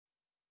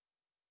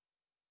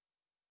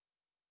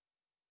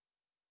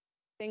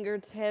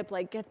fingertip,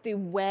 like get the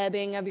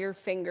webbing of your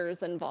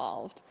fingers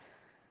involved.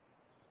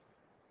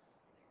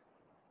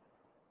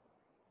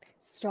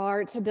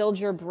 Start to build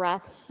your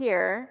breath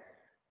here.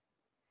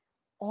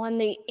 On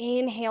the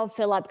inhale,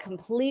 fill up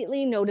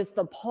completely. Notice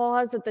the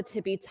pause at the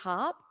tippy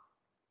top.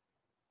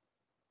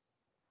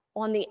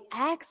 On the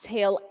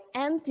exhale,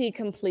 empty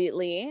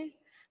completely,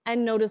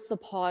 and notice the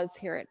pause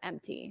here at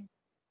empty.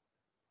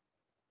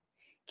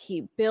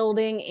 Keep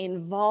building in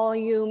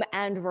volume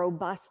and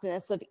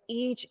robustness of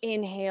each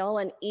inhale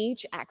and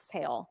each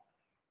exhale.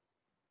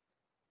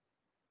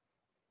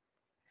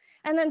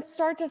 And then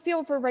start to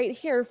feel for right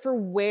here for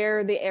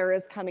where the air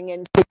is coming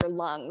into your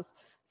lungs.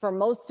 For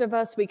most of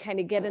us, we kind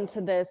of get into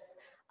this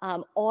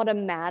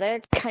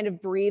automatic kind of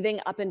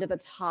breathing up into the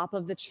top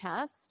of the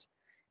chest.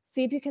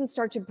 See if you can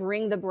start to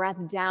bring the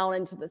breath down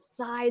into the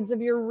sides of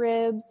your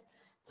ribs,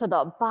 to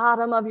the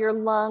bottom of your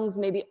lungs,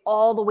 maybe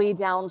all the way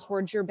down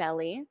towards your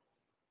belly.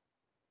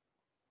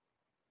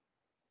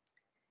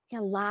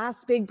 And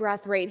last big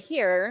breath right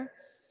here.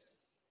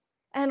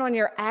 And on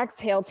your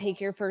exhale, take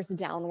your first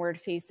downward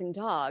facing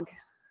dog.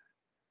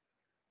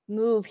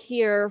 Move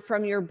here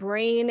from your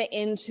brain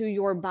into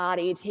your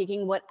body,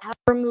 taking whatever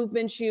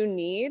movements you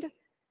need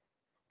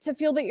to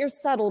feel that you're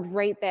settled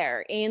right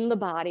there in the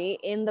body,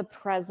 in the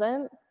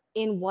present,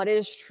 in what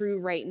is true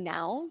right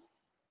now.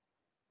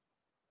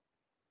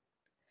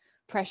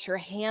 Press your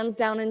hands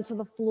down into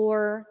the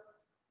floor.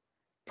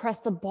 Press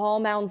the ball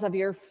mounds of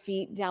your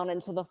feet down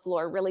into the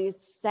floor. Really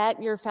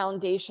set your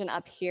foundation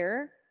up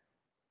here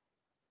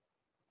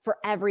for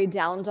every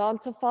down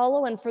dog to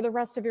follow and for the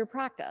rest of your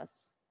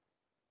practice.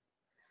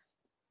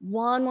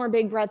 One more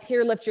big breath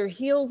here. Lift your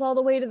heels all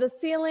the way to the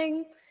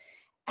ceiling.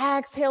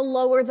 Exhale,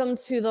 lower them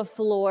to the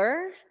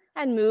floor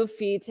and move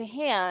feet to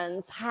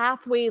hands.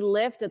 Halfway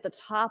lift at the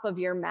top of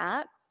your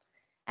mat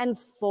and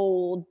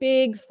fold.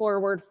 Big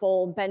forward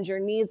fold. Bend your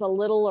knees a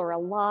little or a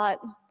lot.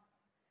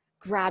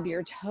 Grab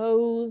your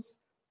toes.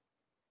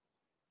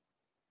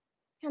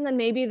 And then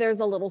maybe there's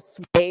a little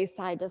sway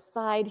side to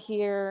side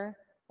here,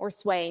 or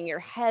swaying your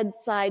head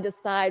side to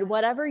side,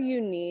 whatever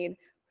you need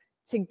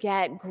to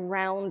get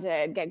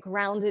grounded. Get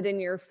grounded in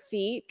your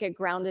feet, get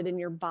grounded in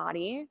your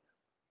body.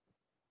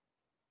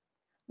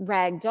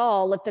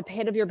 Ragdoll, lift the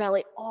pit of your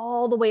belly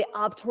all the way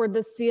up toward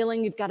the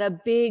ceiling. You've got a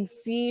big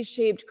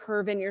C-shaped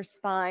curve in your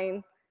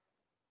spine.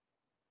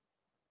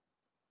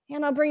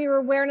 And I'll bring your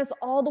awareness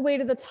all the way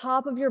to the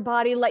top of your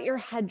body. Let your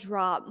head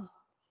drop.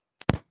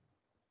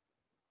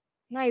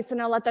 Nice, and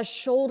now let the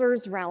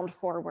shoulders round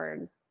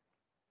forward.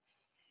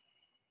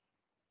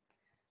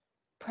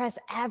 Press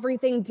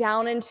everything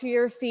down into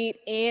your feet.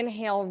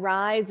 Inhale,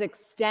 rise,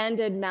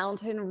 extended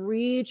mountain,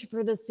 reach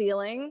for the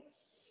ceiling.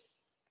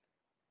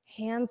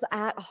 Hands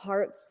at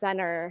heart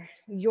center.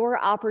 Your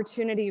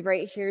opportunity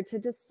right here to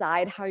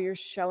decide how you're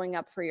showing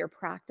up for your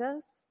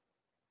practice.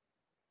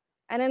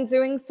 And in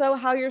doing so,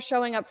 how you're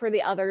showing up for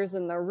the others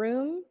in the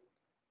room.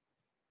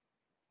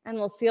 And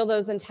we'll seal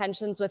those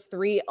intentions with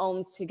 3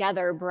 ohms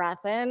together.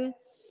 Breath in.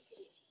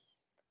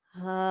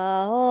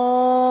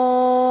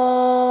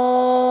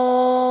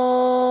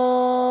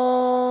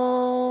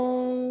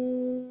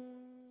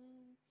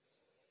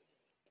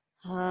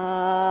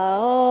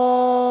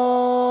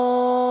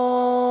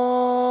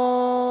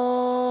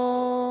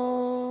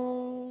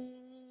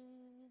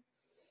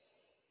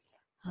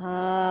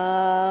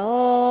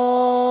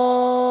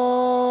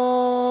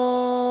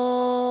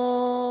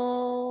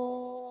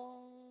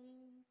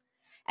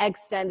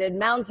 Extended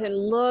mountain,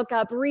 look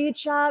up,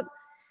 reach up,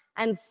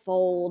 and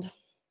fold.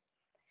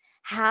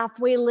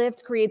 Halfway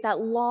lift, create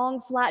that long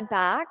flat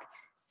back.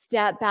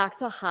 Step back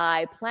to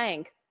high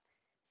plank.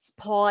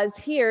 Pause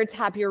here,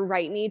 tap your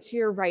right knee to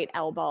your right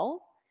elbow.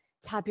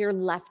 Tap your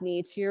left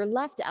knee to your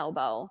left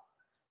elbow.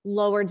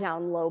 Lower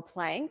down, low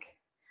plank.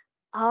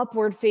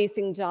 Upward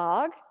facing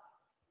dog.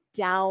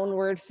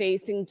 Downward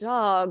facing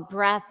dog.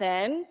 Breath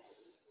in.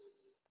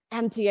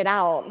 Empty it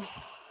out.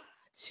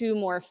 2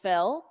 more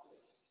fill.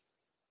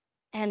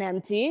 And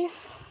empty.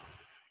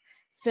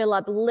 Fill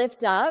up,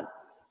 lift up.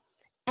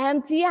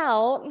 Empty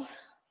out.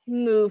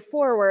 Move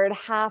forward,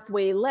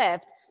 halfway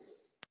lift.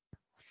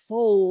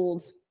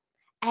 Fold.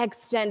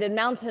 Extended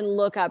mountain,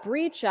 look up,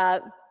 reach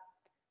up.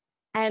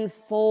 And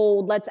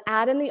fold. Let's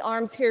add in the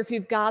arms here. If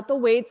you've got the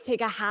weights,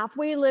 take a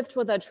halfway lift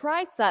with a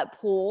tricep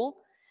pull.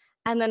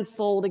 And then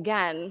fold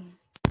again.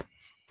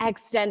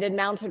 Extended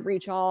mountain,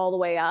 reach all the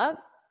way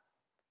up.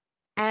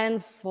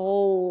 And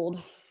fold.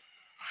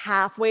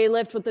 Halfway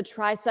lift with the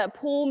tricep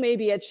pull,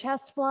 maybe a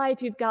chest fly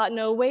if you've got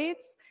no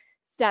weights.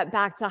 Step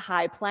back to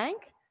high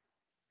plank.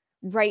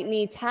 Right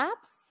knee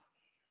taps,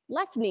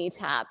 left knee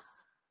taps.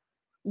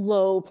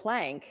 Low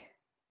plank.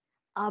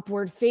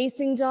 Upward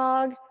facing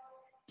dog,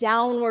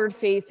 downward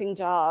facing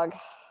dog.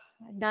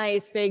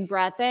 Nice big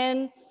breath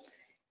in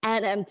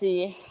and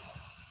empty.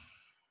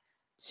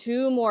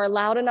 2 more,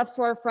 loud enough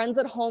so our friends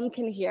at home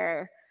can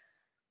hear.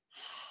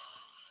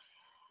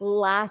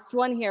 Last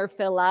one here,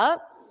 fill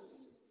up.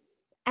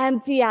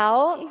 Empty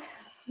out,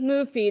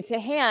 move feet to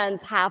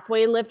hands,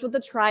 halfway lift with the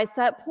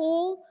tricep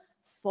pull,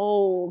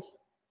 fold.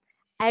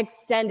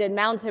 Extended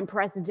mountain,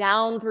 press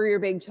down through your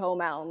big toe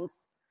mounds.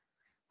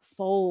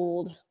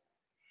 Fold.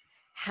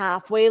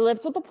 Halfway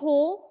lift with the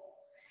pull.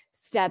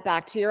 Step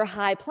back to your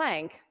high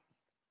plank.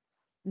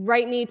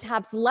 Right knee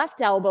taps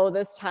left elbow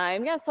this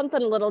time. Yeah,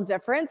 something a little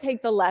different.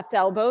 Take the left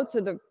elbow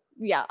to the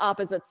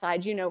opposite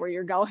side. You know where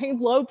you're going.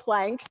 Low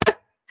plank.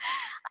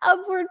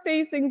 Upward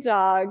facing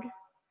dog.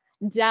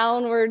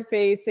 Downward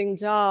facing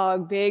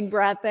dog. Big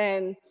breath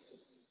in.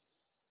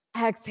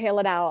 Exhale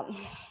it out.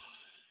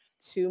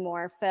 2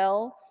 more.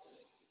 Fill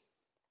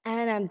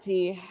and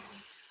empty.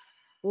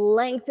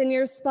 Lengthen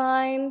your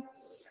spine.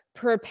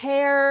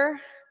 Prepare.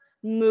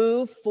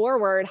 Move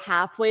forward.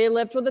 Halfway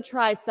lift with a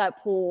tricep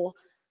pull.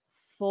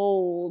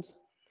 Fold.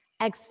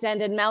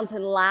 Extended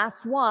mountain.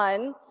 Last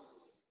one.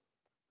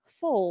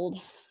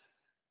 Fold.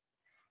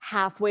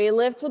 Halfway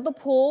lift with the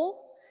pull.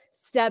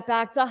 Step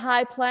back to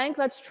high plank.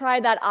 Let's try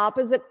that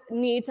opposite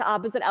knee to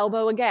opposite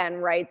elbow again.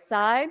 Right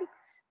side,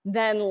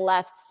 then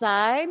left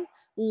side.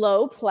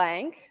 Low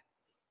plank.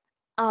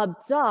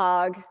 Up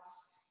dog.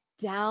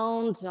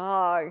 Down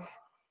dog.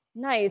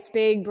 Nice.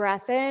 Big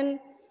breath in.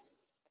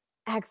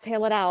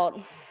 Exhale it out.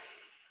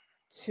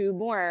 2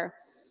 more.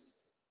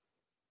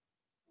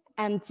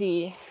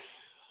 Empty.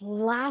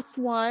 Last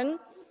one.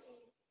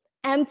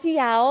 Empty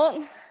out.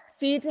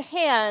 Feet to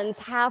hands.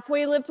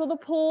 Halfway lift with a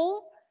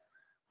pull.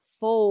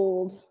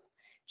 Fold.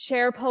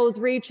 Chair pose,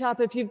 reach up.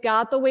 If you've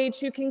got the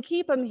weights, you can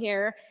keep them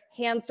here.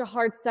 Hands to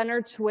heart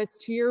center,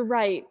 twist to your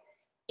right.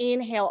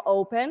 Inhale,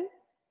 open.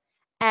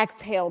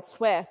 Exhale,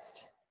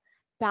 twist.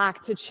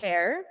 Back to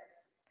chair.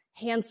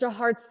 Hands to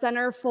heart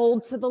center,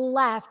 fold to the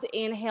left.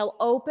 Inhale,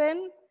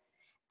 open.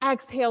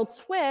 Exhale,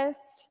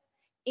 twist.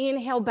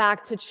 Inhale,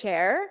 back to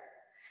chair.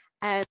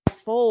 And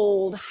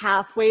fold.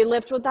 Halfway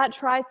lift with that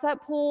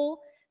tricep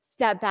pull.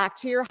 Step back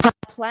to your high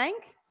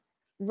plank.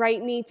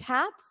 Right knee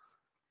taps.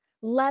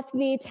 Left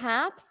knee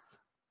taps.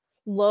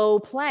 Low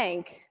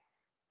plank.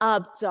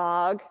 Up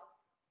dog.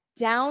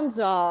 Down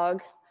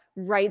dog.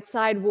 Right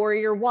side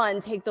warrior one.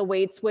 Take the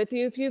weights with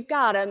you if you've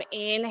got them.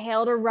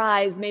 Inhale to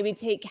rise. Maybe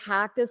take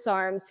cactus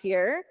arms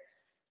here.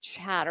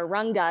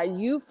 Chaturanga.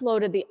 You flow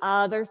to the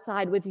other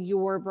side with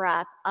your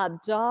breath.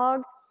 Up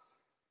dog.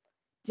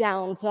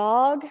 Down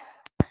dog.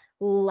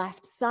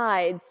 Left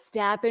side.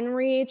 Step and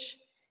reach.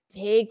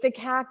 Take the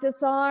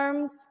cactus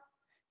arms.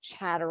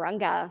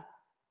 Chaturanga.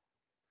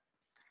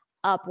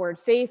 Upward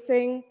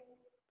facing.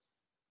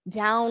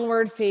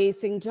 Downward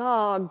facing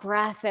dog.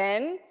 Breath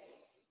in.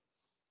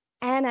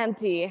 And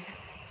empty.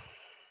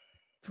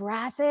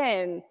 Breath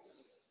in.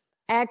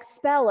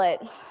 Expel it.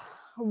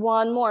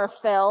 1 more.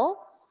 Fill.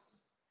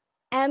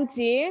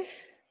 Empty.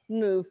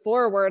 Move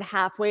forward.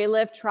 Halfway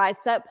lift.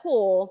 Tricep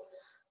pull.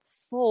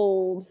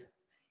 Fold.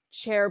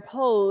 Chair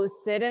pose.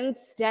 Sit and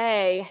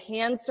stay.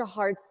 Hands to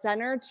heart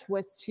center.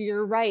 Twist to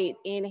your right.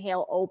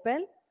 Inhale,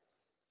 open.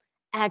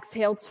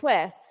 Exhale,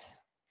 twist.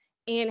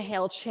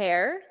 Inhale,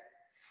 chair.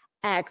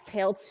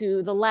 Exhale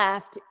to the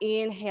left.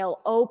 Inhale,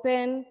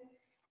 open.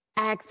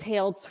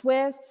 Exhale,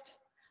 twist,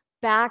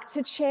 back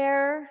to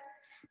chair,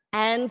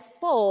 and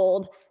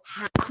fold.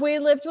 Halfway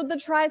lift with the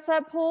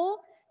tricep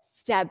pull.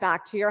 Step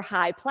back to your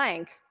high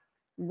plank.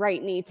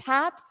 Right knee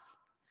taps,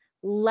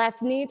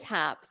 left knee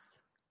taps.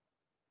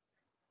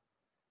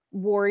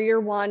 Warrior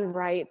one,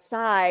 right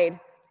side.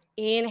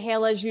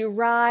 Inhale as you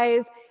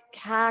rise.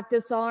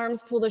 Cactus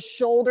arms, pull the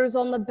shoulders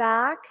on the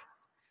back.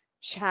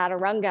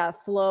 Chaturanga,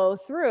 flow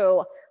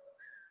through.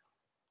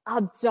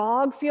 Up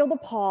dog, feel the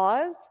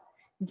pause.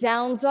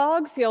 Down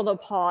dog, feel the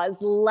pause.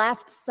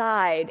 Left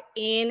side.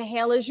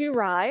 Inhale as you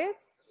rise.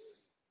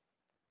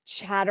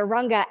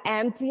 Chaturanga,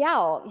 empty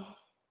out.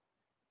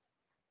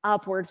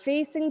 Upward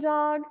facing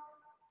dog.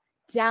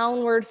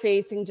 Downward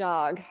facing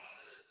dog.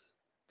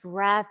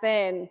 Breath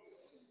in.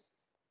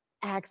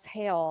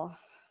 Exhale.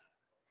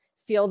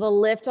 Feel the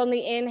lift on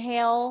the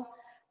inhale.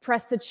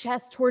 Press the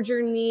chest towards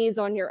your knees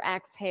on your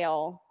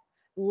exhale.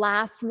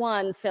 Last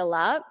one, fill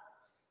up.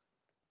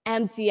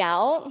 Empty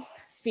out.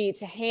 Feet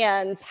to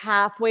hands,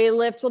 halfway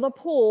lift with a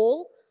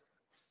pull.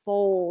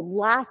 Fold.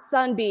 Last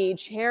sun bee,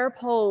 chair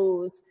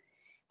pose.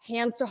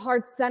 Hands to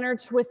heart center,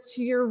 twist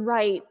to your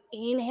right.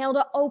 Inhale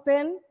to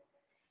open.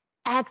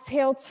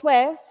 Exhale,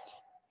 twist.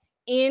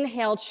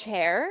 Inhale,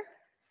 chair.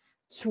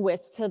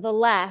 Twist to the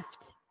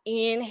left.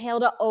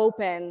 Inhale to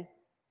open.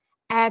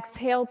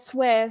 Exhale,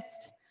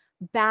 twist.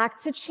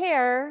 Back to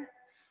chair.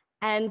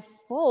 And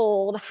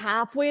fold.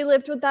 Halfway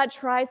lift with that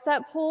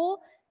tricep pull.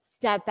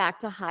 Step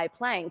back to high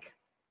plank.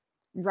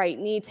 Right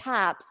knee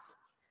taps,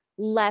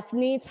 left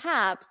knee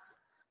taps,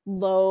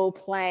 low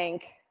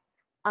plank,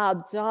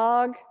 up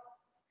dog,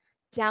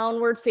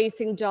 downward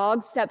facing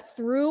dog, step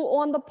through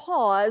on the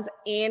pause,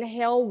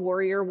 inhale,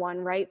 warrior one,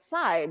 right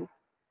side.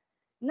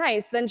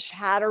 Nice, then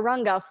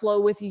chaturanga,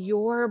 flow with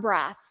your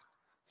breath.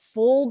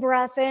 Full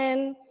breath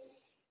in,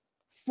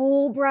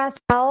 full breath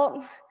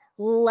out,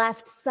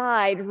 left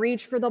side,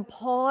 reach for the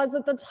pause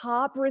at the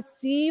top,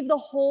 receive the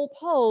whole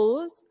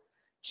pose,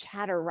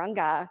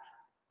 chaturanga.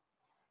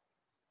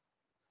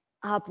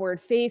 Upward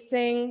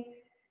facing,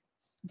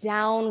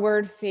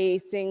 downward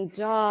facing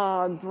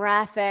dog.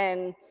 Breath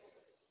in.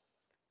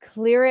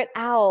 Clear it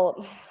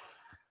out.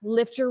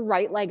 Lift your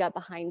right leg up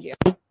behind you.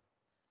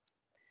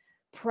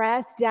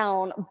 Press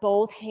down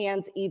both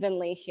hands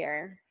evenly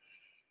here.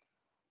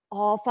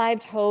 All 5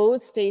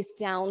 toes face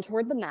down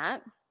toward the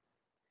mat.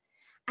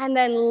 And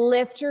then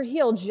lift your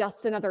heel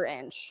just another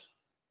inch.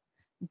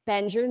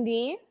 Bend your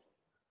knee.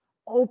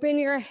 Open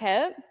your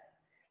hip.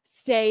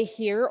 Stay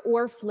here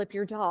or flip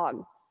your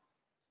dog.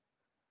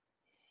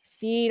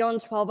 Feet on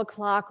 12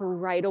 o'clock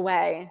right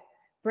away.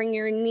 Bring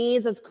your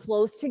knees as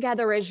close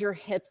together as your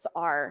hips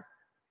are.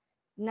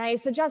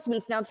 Nice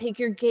adjustments. Now take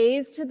your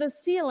gaze to the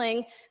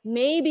ceiling,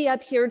 maybe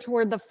up here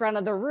toward the front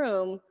of the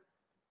room.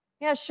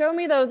 Yeah, show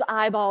me those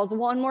eyeballs.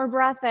 One more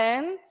breath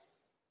in.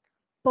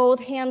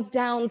 Both hands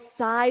down,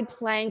 side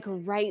plank,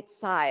 right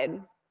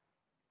side.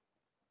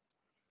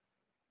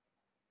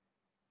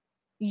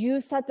 You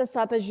set this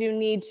up as you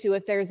need to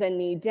if there's a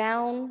knee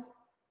down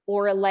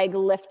or a leg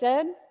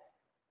lifted.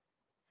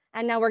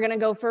 And now we're going to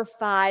go for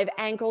 5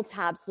 ankle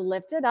taps.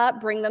 Lift it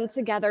up, bring them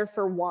together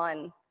for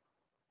 1,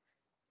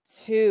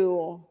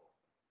 2,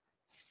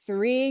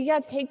 3. Yeah,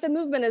 take the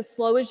movement as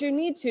slow as you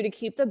need to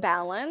keep the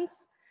balance.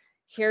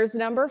 Here's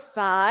number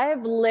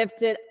 5.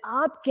 Lift it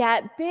up,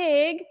 get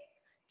big.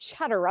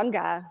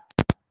 Chaturanga.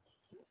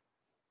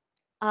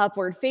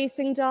 Upward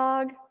facing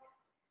dog.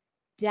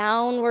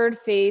 Downward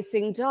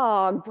facing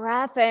dog.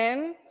 Breath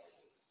in.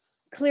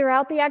 Clear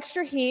out the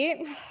extra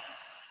heat.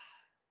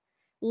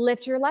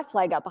 Lift your left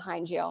leg up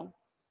behind you.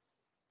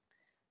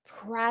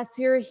 Press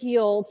your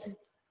heel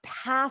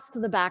past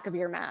the back of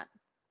your mat.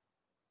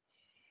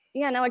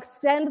 Yeah, now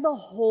extend the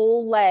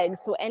whole leg.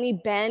 So any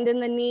bend in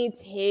the knee,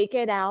 take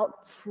it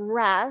out,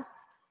 press.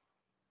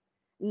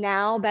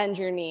 Now bend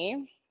your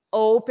knee,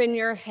 open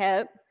your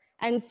hip,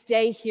 and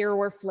stay here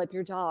or flip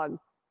your dog.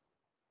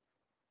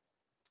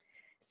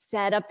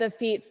 Set up the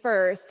feet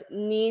first,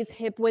 knees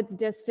hip width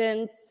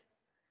distance,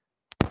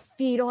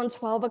 feet on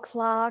 12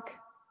 o'clock.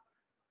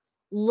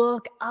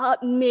 Look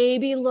up,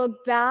 maybe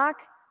look back.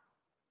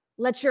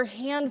 Let your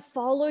hand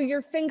follow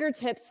your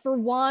fingertips for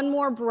 1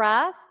 more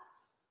breath.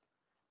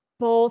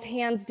 Both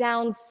hands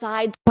down,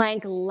 side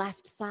plank,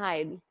 left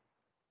side.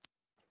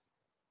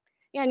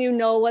 And you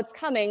know what's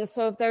coming,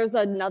 so if there's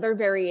another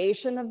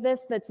variation of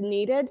this that's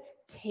needed,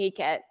 take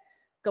it.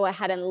 Go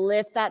ahead and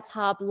lift that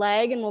top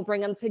leg and we'll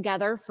bring them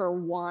together for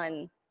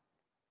 1,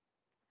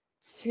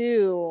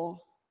 2,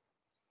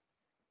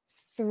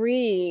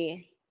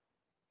 3,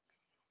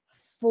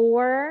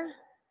 4,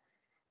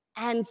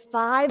 and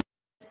 5.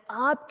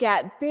 Up,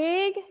 get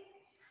big.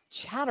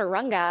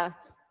 Chaturanga.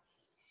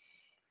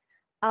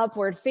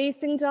 Upward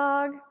facing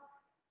dog.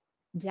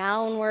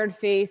 Downward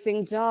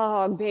facing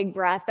dog. Big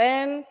breath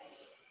in.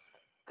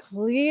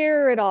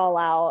 Clear it all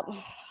out.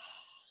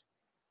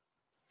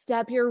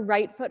 Step your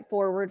right foot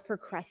forward for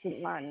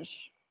crescent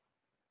lunge.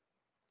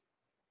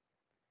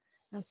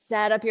 Now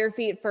set up your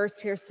feet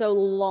first here, so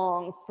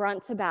long,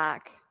 front to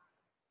back.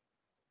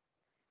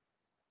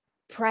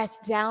 Press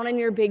down in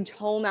your big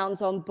toe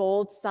mounds on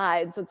both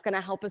sides. That's going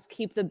to help us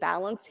keep the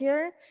balance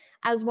here,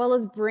 as well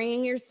as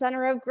bringing your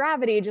center of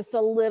gravity just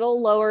a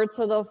little lower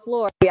to the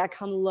floor. Yeah,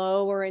 come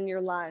lower in your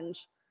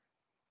lunge.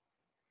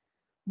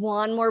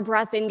 1 more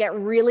breath in, get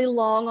really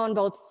long on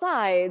both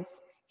sides.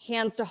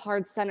 Hands to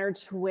heart center,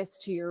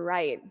 twist to your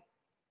right.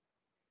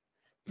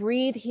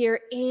 Breathe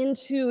here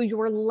into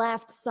your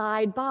left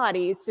side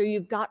body. So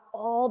you've got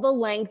all the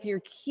length,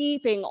 you're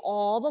keeping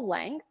all the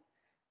length.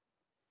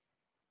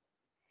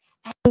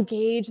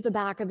 Engage the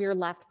back of your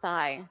left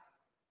thigh.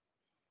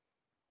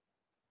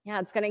 Yeah,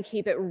 it's going to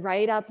keep it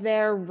right up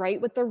there, right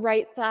with the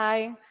right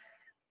thigh.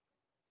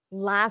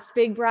 Last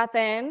big breath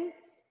in.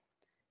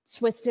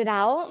 Twist it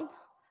out.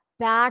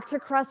 Back to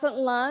crescent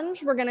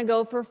lunge. We're going to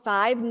go for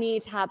 5 knee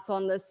taps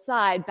on this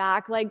side.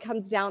 Back leg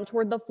comes down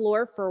toward the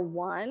floor for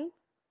 1,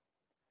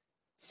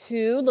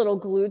 2, little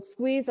glute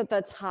squeeze at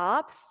the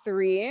top,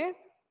 3,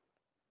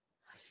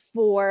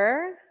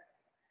 4,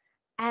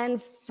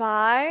 and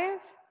 5.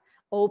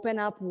 Open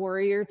up,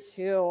 warrior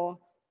 2.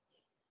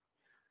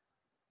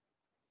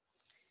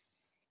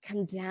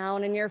 Come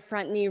down in your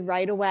front knee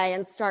right away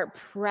and start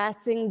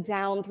pressing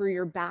down through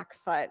your back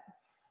foot.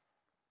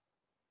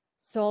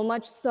 So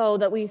much so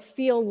that we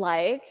feel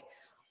like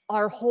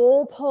our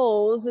whole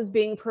pose is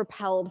being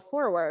propelled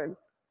forward.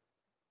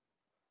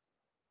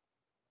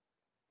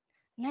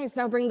 Nice,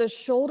 now bring the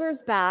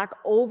shoulders back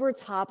over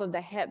top of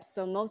the hips.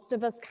 So most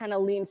of us kind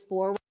of lean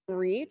forward and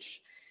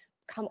reach.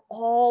 Come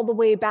all the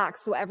way back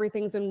so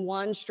everything's in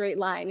one straight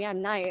line. Yeah,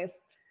 nice.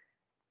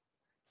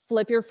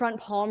 Flip your front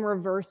palm,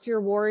 reverse your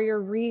warrior,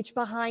 reach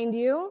behind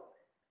you.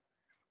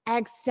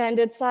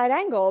 Extended side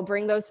angle.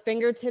 Bring those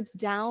fingertips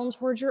down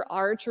towards your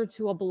arch or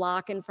to a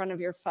block in front of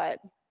your foot.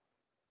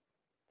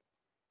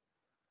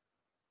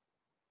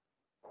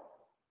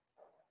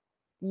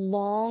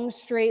 Long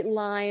straight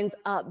lines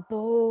up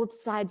both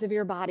sides of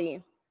your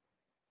body.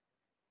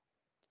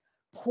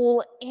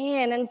 Pull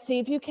in and see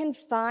if you can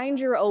find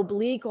your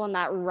oblique on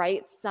that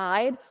right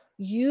side,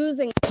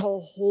 using it to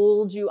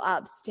hold you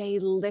up. Stay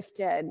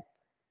lifted.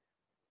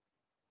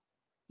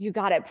 You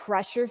got it.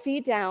 Press your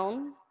feet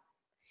down.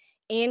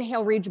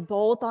 Inhale, reach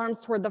both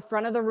arms toward the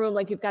front of the room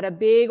like you've got a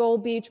big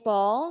old beach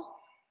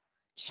ball.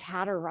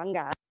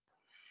 Chaturanga.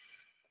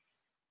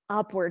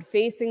 Upward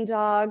facing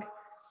dog.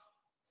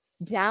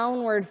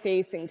 Downward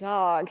facing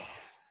dog.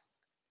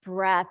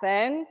 Breath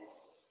in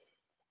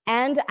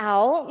and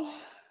out.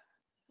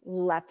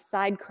 Left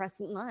side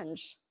crescent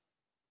lunge.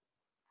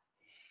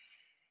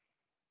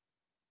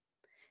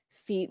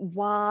 Feet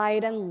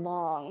wide and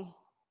long.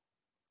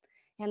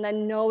 And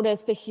then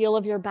notice the heel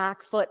of your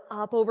back foot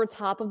up over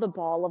top of the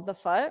ball of the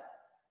foot.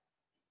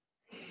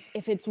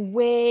 If it's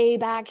way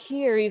back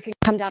here, you can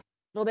come down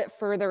a little bit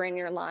further in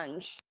your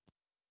lunge.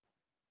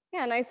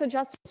 Yeah, nice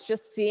adjustments,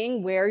 just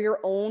seeing where your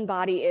own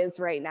body is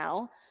right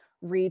now.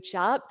 Reach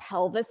up,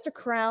 pelvis to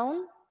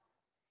crown,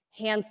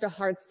 hands to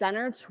heart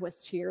center,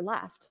 twist to your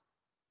left.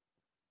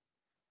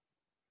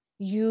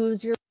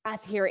 Use your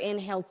breath here.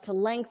 Inhales to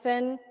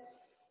lengthen,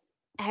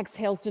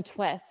 exhales to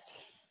twist.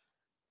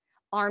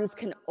 Arms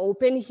can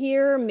open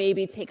here,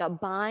 maybe take a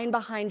bind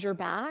behind your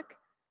back.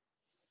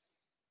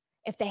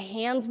 If the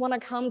hands want to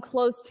come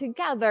close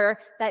together,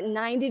 that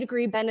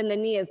 90-degree bend in the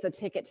knee is the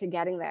ticket to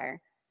getting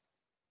there.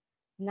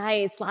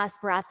 Nice, last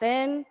breath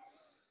in,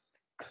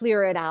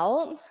 clear it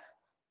out.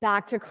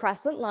 Back to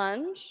crescent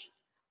lunge.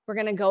 We're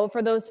gonna go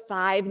for those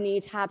 5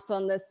 knee taps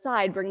on this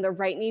side. Bring the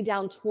right knee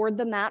down toward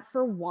the mat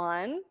for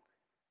 1,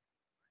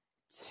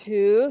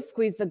 2,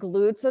 squeeze the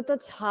glutes at the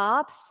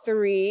top,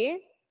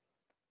 3,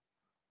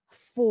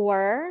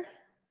 4,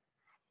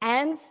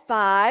 and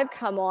 5.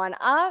 Come on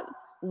up,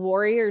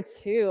 warrior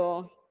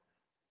 2.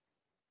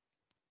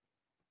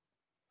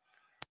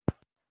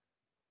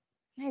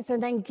 Nice,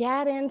 and then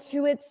get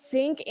into it,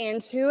 sink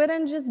into it,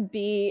 and just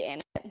be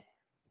in it.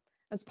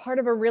 As part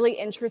of a really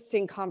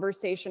interesting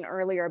conversation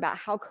earlier about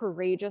how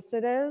courageous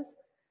it is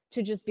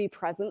to just be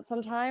present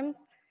sometimes.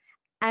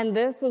 And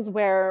this is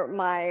where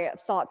my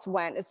thoughts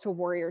went, is to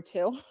warrior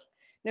 2.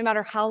 No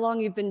matter how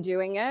long you've been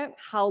doing it,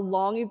 how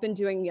long you've been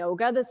doing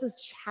yoga, this is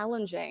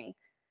challenging.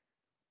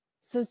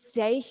 So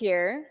stay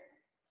here.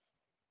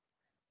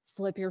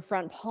 Flip your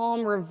front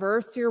palm,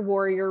 reverse your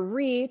warrior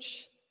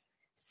reach.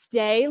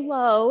 Stay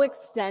low,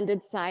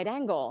 extended side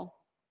angle.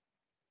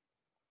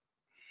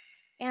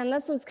 And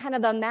this is kind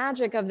of the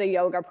magic of the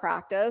yoga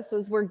practice,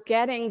 is we're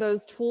getting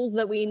those tools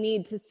that we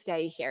need to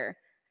stay here.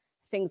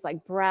 Things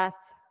like breath,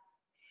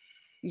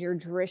 your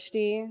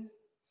drishti,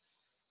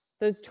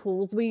 those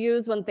tools we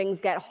use when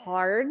things get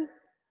hard.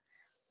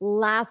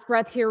 Last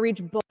breath here,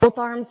 reach both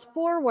arms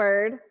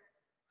forward.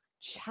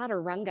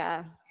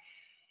 Chaturanga.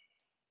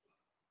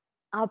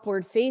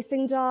 Upward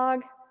facing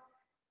dog.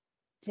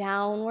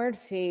 Downward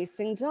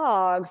facing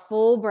dog.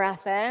 Full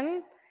breath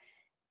in.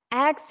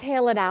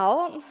 Exhale it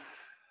out.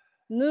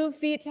 Move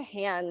feet to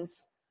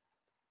hands.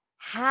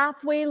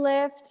 Halfway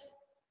lift.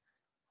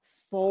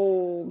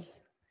 Fold.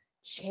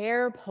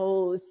 Chair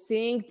pose.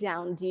 Sink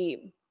down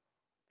deep.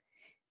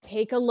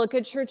 Take a look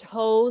at your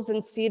toes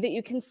and see that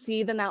you can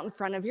see them out in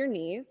front of your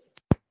knees.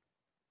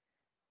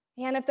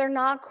 And if they're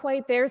not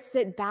quite there,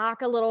 sit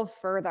back a little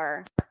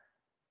further.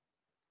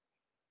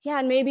 Yeah,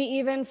 and maybe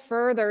even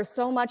further,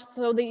 so much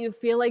so that you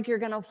feel like you're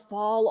gonna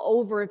fall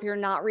over if you're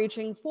not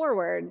reaching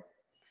forward.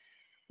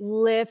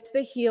 Lift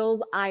the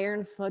heels,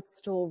 iron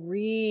footstool,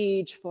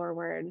 reach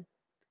forward.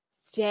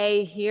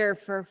 Stay here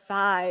for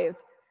 5,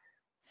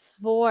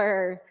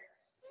 4,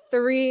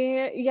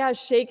 3. Yeah,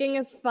 shaking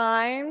is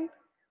fine.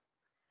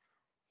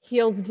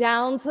 Heels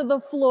down to the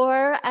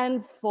floor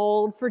and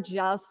fold for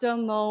just a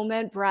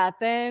moment.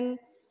 Breath in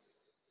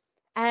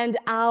and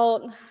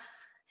out.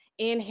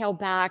 Inhale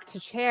back to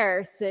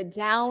chair. Sit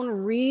down,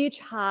 reach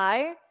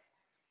high.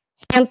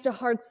 Hands to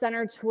heart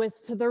center,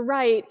 twist to the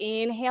right.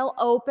 Inhale,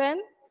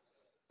 open.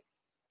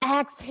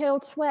 Exhale,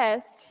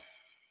 twist.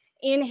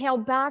 Inhale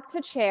back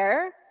to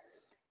chair.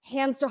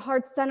 Hands to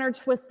heart center,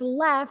 twist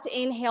left.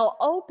 Inhale,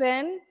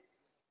 open.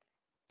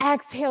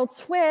 Exhale,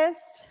 twist.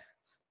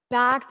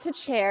 Back to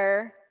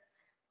chair.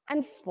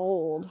 And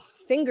fold.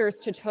 Fingers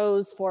to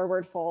toes,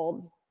 forward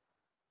fold.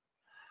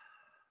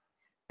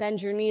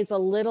 Bend your knees a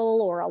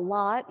little or a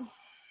lot.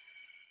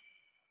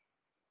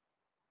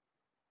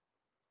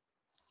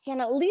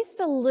 And at least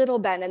a little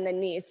bend in the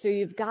knees, so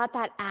you've got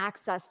that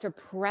access to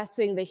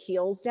pressing the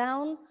heels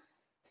down,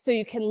 so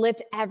you can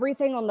lift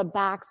everything on the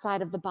back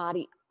side of the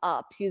body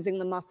up using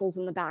the muscles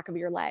in the back of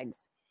your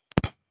legs.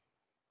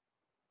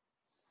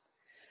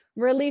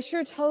 Release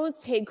your toes,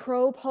 take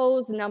crow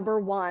pose number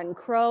 1.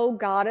 Crow,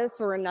 goddess,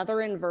 or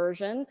another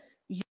inversion.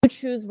 You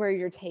choose where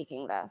you're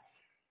taking this.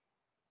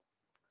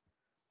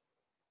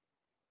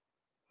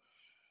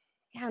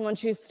 And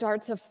once you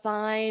start to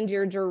find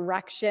your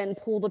direction,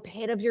 pull the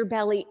pit of your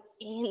belly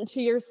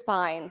into your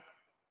spine.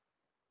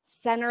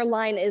 Center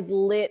line is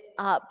lit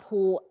up.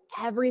 Pull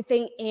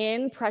everything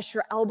in. Press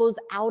your elbows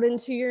out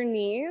into your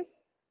knees.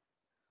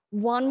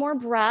 One more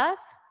breath.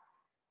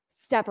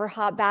 Step or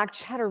hop back,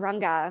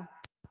 chaturanga.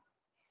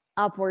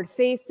 Upward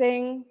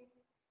facing,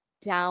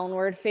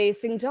 downward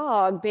facing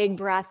dog. Big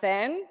breath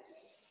in.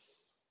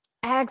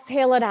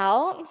 Exhale it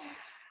out.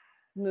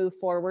 Move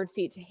forward,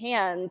 feet to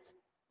hands.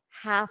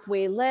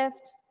 Halfway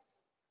lift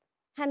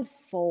and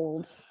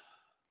fold.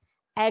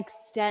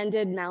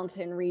 Extended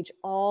mountain, reach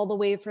all the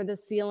way for the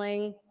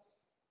ceiling.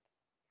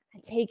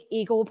 And take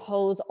eagle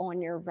pose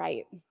on your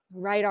right.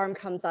 Right arm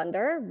comes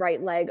under,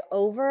 right leg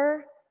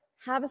over,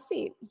 have a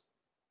seat.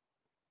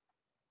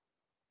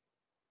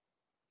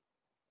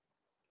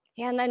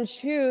 And then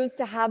choose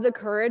to have the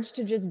courage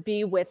to just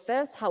be with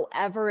this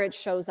however it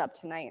shows up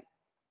tonight.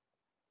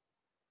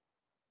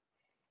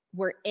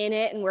 We're in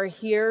it and we're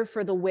here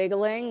for the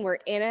wiggling. We're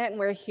in it and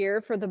we're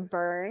here for the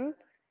burn.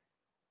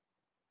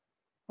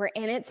 We're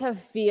in it to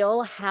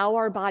feel how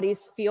our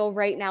bodies feel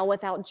right now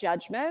without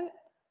judgment.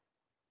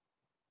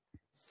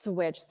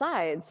 Switch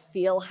sides.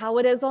 Feel how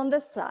it is on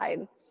this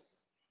side.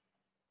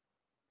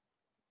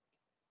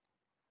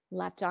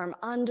 Left arm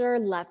under,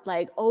 left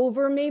leg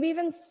over, maybe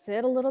even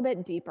sit a little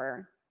bit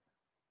deeper.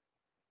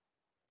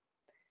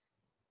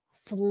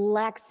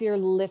 Flex your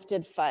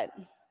lifted foot.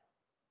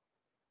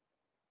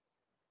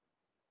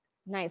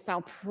 Nice.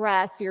 Now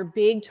press your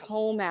big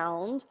toe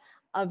mound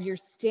of your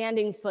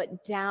standing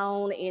foot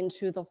down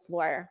into the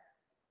floor.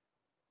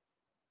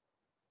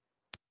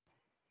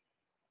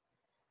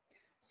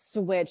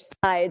 Switch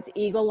sides,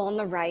 eagle on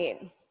the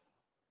right.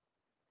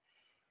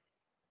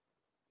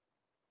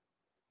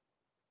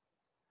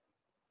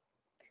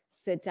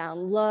 Sit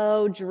down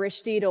low,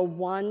 drishti to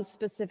one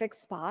specific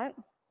spot.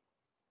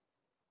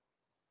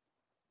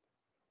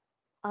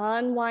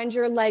 Unwind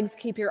your legs,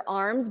 keep your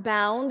arms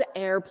bound,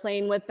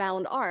 airplane with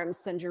bound arms.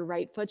 Send your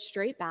right foot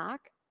straight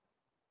back.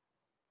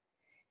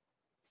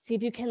 See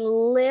if you can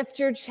lift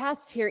your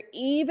chest here,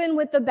 even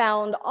with the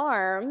bound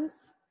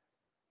arms.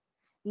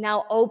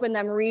 Now open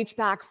them, reach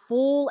back,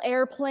 full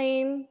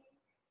airplane.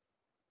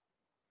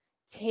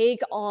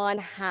 Take on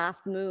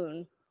half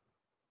moon.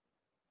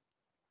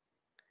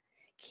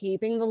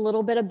 Keeping the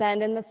little bit of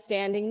bend in the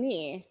standing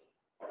knee.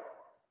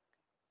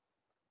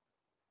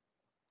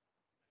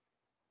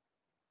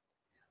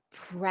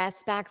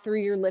 Press back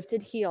through your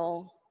lifted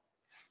heel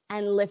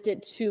and lift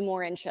it 2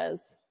 more inches.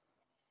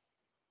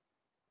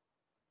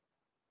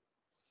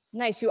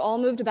 Nice, you all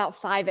moved about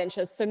 5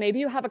 inches, so maybe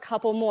you have a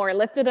couple more.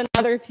 Lift it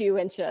another few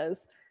inches.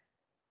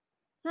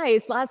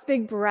 Nice, last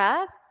big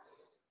breath.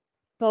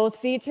 Both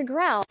feet to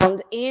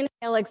ground.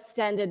 Inhale,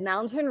 extended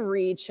mountain,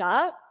 reach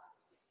up.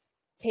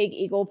 Take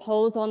eagle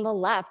pose on the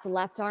left,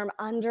 left arm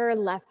under,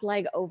 left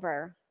leg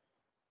over.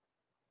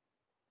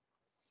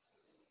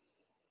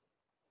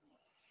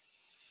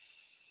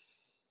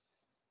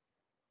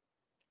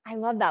 I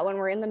love that when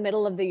we're in the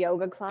middle of the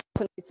yoga class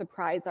and we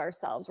surprise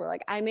ourselves. We're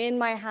like, I'm in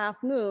my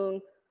half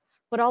moon,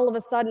 but all of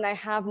a sudden I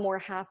have more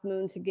half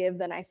moon to give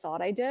than I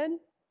thought I did.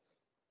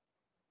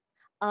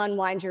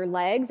 Unwind your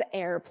legs,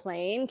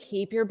 airplane.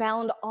 Keep your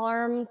bound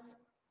arms.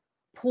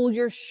 Pull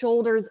your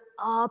shoulders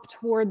up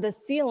toward the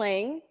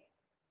ceiling.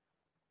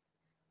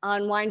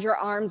 Unwind your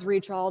arms,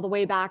 reach all the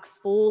way back,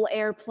 full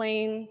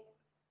airplane.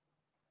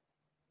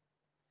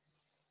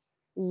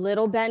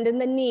 Little bend in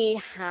the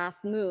knee, half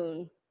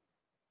moon.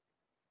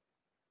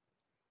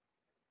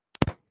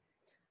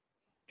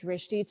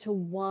 Drishti to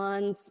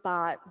one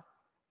spot.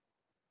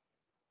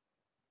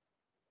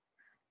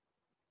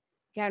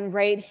 Again,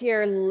 right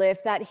here,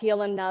 lift that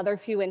heel another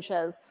few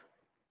inches.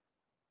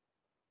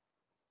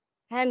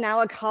 And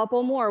now a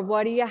couple more.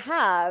 What do you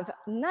have?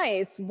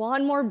 Nice.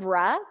 One more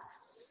breath.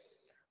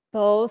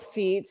 Both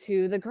feet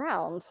to the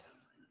ground.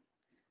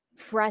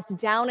 Press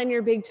down in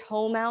your big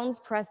toe mounds,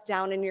 press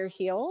down in your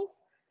heels,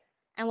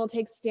 and we'll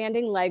take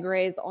standing leg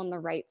raise on the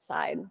right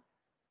side.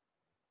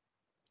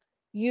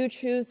 You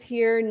choose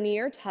here, knee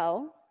or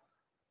toe.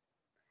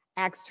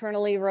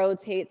 Externally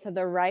rotate to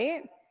the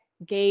right.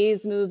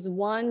 Gaze moves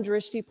one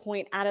drishti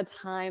point at a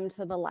time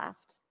to the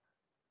left.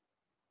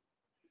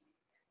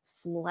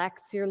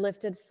 Flex your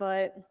lifted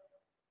foot.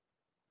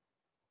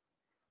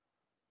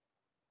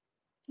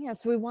 Yeah,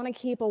 so we want to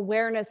keep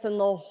awareness in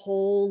the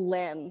whole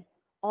limb,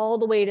 all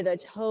the way to the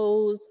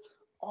toes,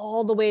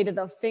 all the way to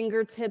the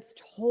fingertips,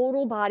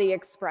 total body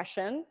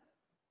expression.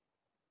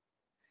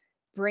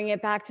 Bring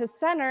it back to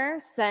center,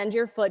 send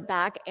your foot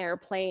back,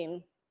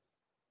 airplane.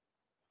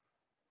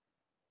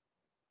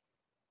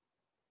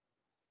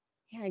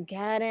 Yeah,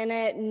 get in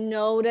it,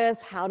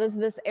 notice, how does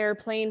this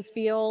airplane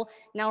feel?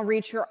 Now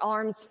reach your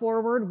arms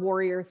forward,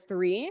 warrior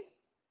 3.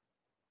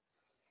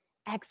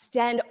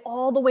 Extend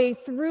all the way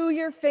through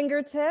your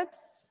fingertips.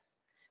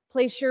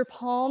 Place your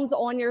palms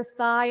on your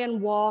thigh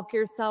and walk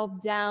yourself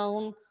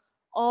down,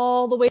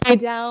 all the way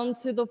down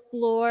to the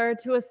floor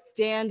to a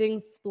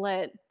standing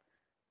split.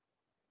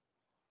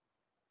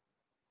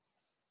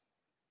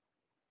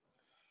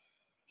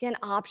 Again,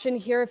 option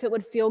here if it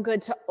would feel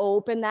good to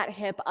open that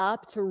hip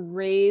up, to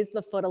raise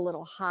the foot a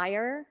little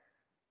higher.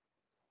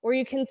 Or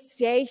you can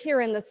stay here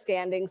in the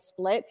standing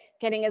split,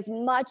 getting as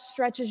much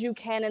stretch as you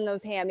can in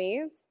those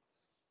hammies.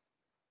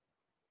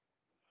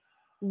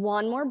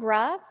 One more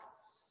breath.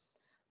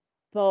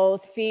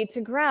 Both feet to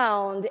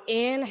ground.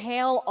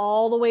 Inhale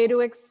all the way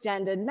to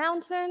extended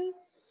mountain.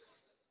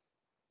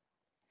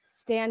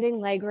 Standing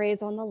leg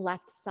raise on the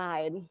left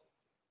side.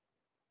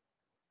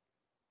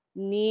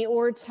 Knee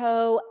or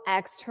toe,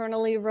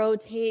 externally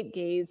rotate,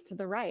 gaze to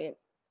the right.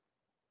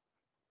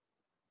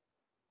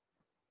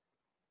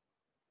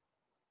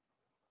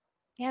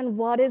 And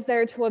what is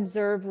there to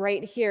observe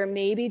right here?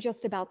 Maybe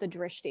just about the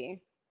drishti.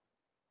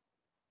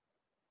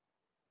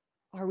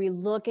 Are we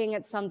looking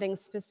at something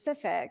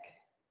specific?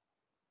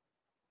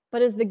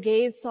 But is the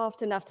gaze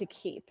soft enough to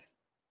keep?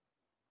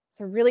 It's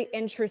a really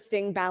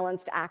interesting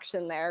balanced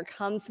action there.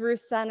 Come through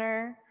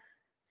center,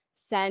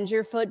 send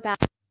your foot back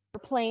to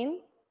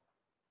plane.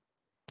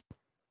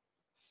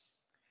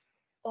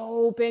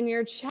 Open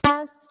your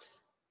chest.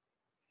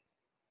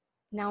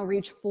 Now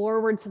reach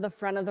forward to the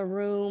front of the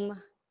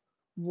room.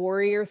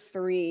 Warrior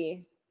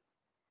 3.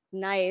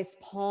 Nice.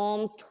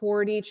 Palms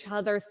toward each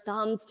other,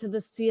 thumbs to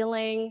the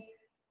ceiling.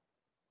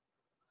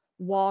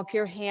 Walk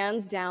your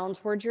hands down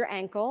towards your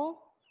ankle.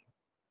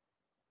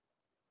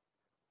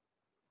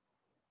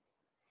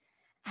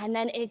 And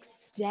then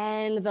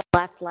extend the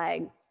left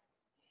leg.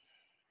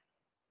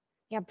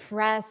 Yeah,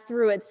 press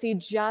through it. See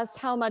just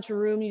how much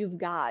room you've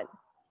got.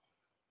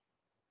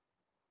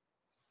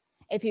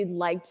 If you'd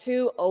like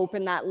to,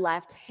 open that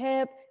left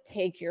hip,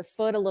 take your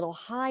foot a little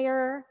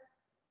higher.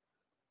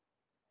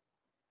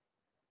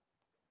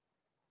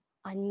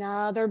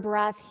 Another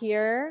breath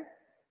here.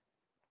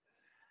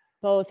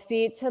 Both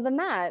feet to the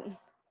mat.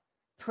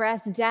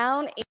 Press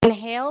down,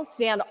 inhale,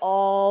 stand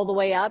all the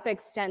way up,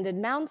 extended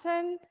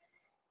mountain.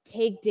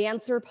 Take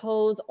dancer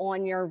pose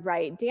on your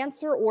right,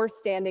 dancer or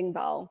standing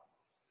bow.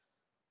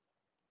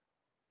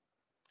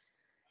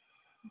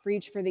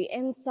 Reach for the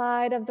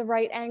inside of the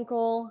right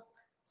ankle,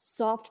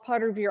 soft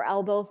part of your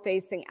elbow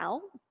facing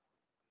out,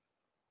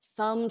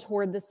 thumb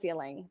toward the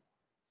ceiling.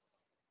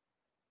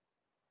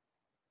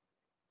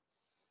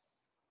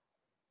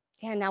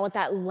 And now with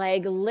that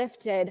leg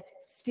lifted,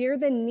 steer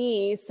the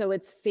knee so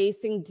it's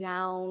facing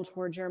down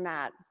towards your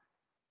mat.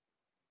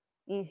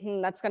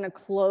 That's going to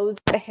close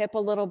the hip a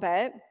little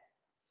bit.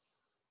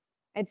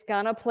 It's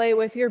going to play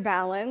with your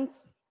balance.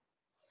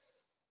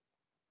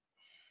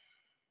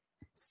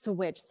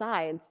 Switch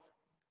sides.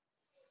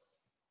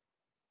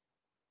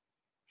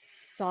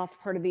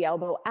 Soft part of the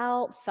elbow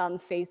out, thumb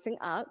facing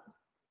up.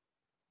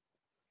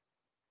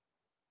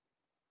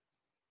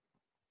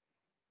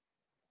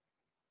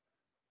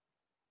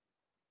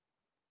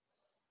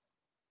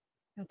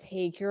 Now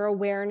take your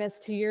awareness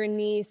to your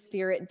knee,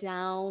 steer it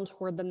down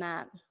toward the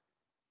mat.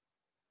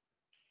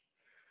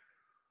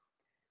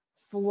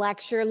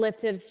 Flex your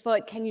lifted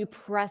foot. Can you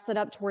press it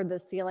up toward the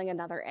ceiling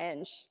another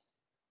inch?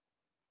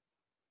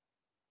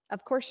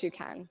 Of course you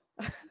can.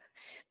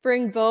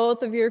 Bring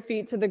both of your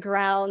feet to the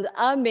ground.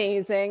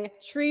 Amazing.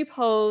 Tree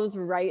pose,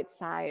 right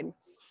side.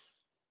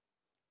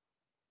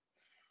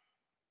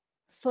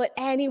 Foot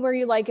anywhere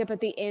you like it,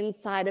 but the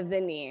inside of the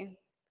knee.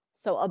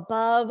 So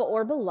above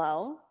or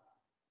below.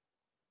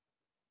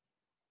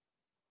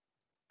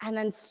 And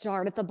then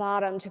start at the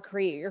bottom to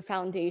create your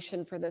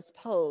foundation for this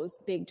pose.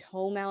 Big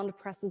toe mound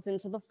presses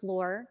into the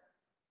floor.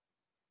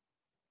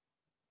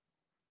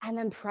 And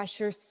then press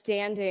your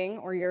standing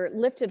or your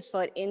lifted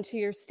foot into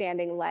your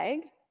standing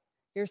leg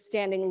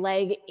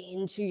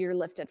into your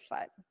lifted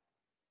foot.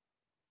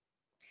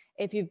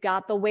 If you've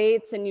got the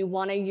weights and you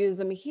want to use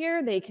them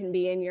here, they can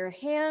be in your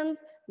hands,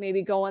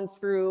 maybe going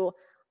through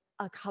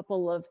a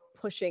couple of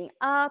pushing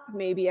up,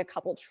 maybe a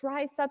couple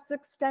triceps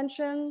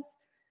extensions.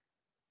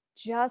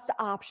 Just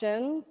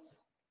options.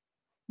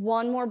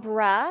 One more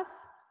breath.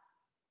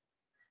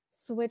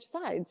 Switch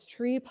sides.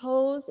 Tree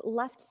pose,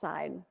 left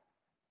side.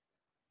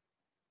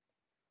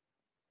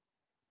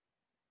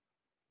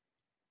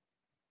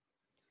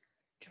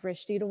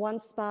 Drishti to one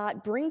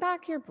spot. Bring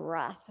back your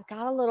breath.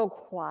 Got a little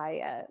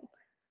quiet.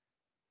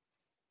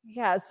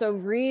 Yeah, so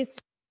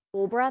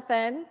full breath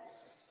in.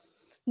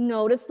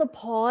 Notice the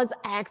pause.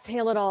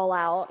 Exhale it all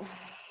out.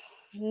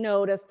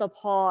 Notice the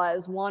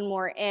pause. One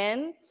more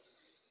in.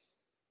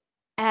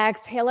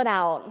 Exhale it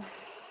out.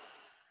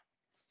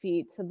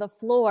 Feet to the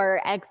floor.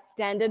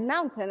 Extended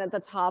mountain at the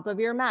top of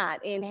your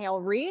mat.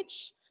 Inhale,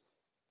 reach.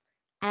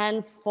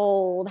 And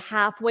fold.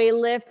 Halfway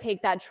lift.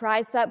 Take that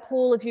tricep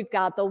pull if you've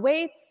got the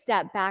weights.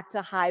 Step back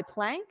to high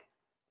plank.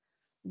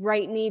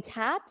 Right knee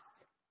taps.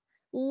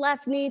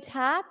 Left knee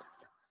taps.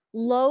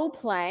 Low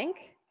plank.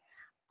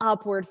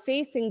 Upward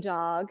facing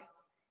dog.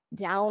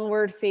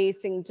 Downward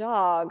facing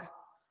dog.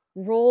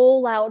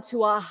 Roll out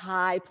to a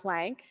high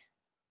plank.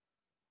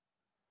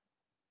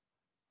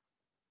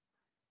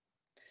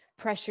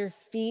 Press your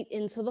feet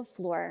into the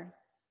floor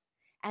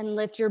and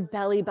lift your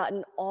belly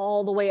button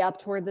all the way up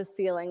toward the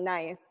ceiling.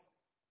 Nice.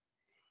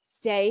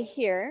 Stay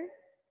here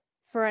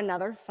for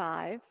another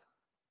 5,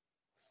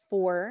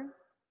 4,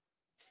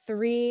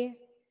 3,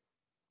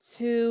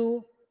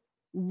 2,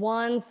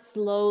 1.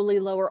 Slowly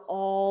lower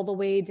all the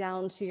way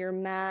down to your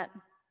mat.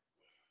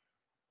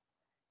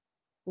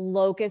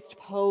 Locust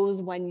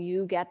pose when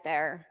you get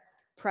there.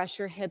 Press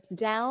your hips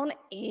down.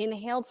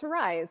 Inhale to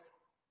rise.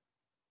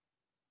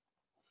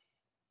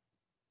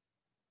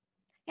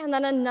 And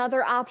then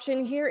another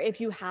option here, if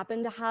you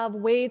happen to have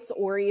weights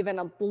or even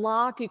a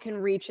block, you can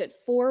reach it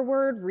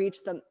forward,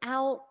 reach them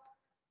out.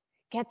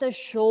 Get the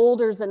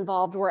shoulders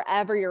involved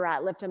wherever you're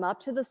at. Lift them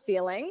up to the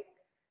ceiling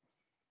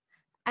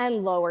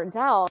and lower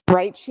down.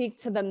 Right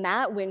cheek to the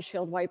mat,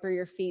 windshield wiper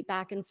your feet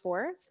back and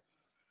forth.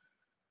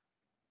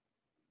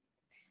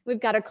 We've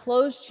got a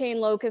closed chain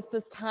locust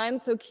this time,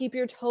 so keep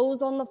your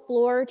toes on the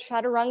floor,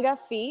 chaturanga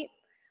feet.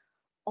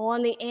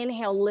 On the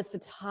inhale, lift the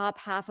top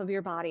half of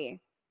your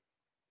body.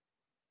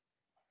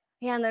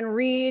 And then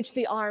reach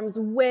the arms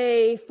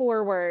way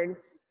forward.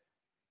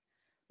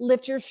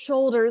 Lift your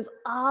shoulders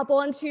up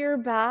onto your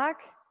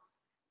back.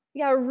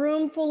 Yeah, a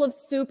room full of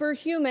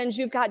superhumans.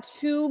 You've got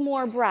 2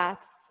 more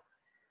breaths.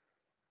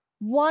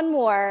 1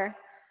 more.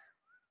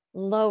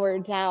 Lower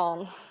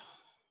down.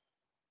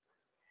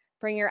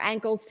 Bring your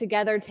ankles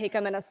together. Take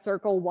them in a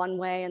circle one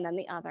way and then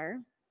the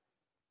other.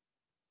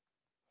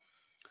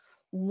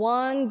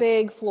 1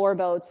 big floor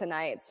bow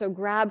tonight. So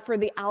grab for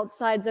the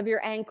outsides of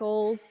your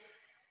ankles,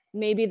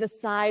 maybe the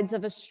sides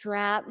of a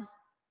strap.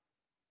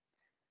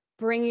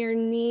 Bring your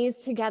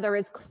knees together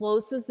as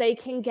close as they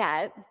can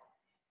get,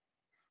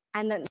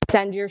 and then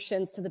send your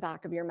shins to the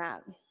back of your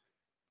mat.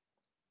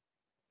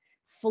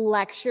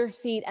 Flex your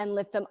feet and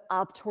lift them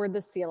up toward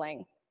the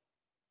ceiling.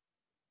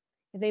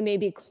 They may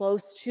be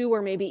close to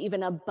or maybe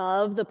even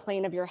above the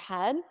plane of your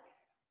head.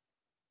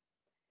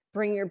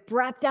 Bring your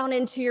breath down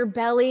into your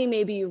belly.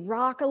 Maybe you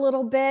rock a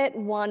little bit.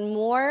 1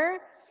 more.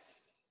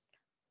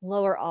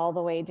 Lower all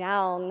the way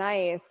down.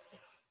 Nice.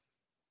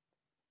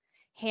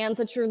 Hands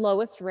at your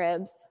lowest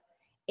ribs.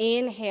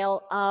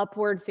 Inhale,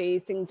 upward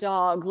facing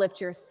dog.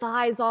 Lift your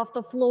thighs off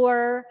the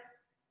floor.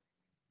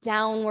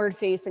 Downward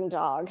facing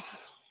dog.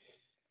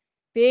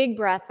 Big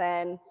breath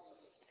in.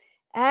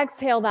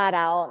 Exhale that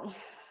out.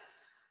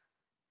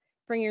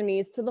 Bring your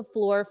knees to the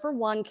floor for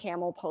 1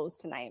 camel pose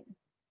tonight.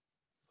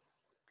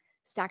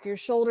 Stack your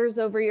shoulders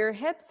over your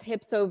hips,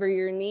 hips over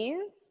your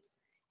knees,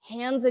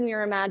 hands in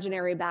your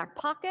imaginary back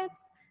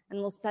pockets, and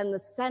we'll send the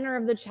center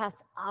of the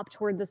chest up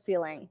toward the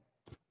ceiling.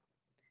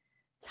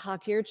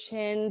 Tuck your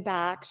chin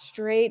back,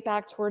 straight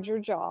back towards your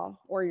jaw,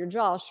 or your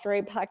jaw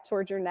straight back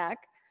towards your neck.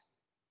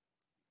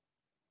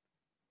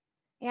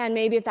 And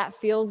maybe if that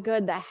feels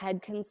good, the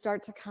head can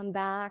start to come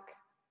back.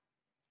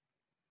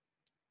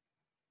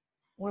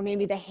 Or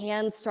maybe the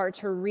hands start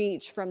to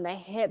reach from the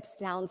hips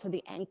down to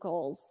the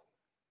ankles.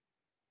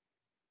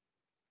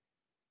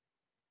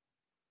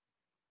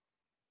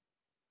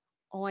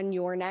 On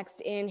your next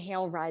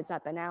inhale, rise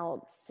up and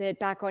out. Sit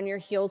back on your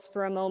heels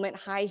for a moment,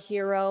 high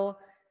hero.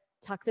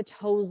 Tuck the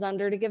toes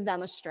under to give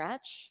them a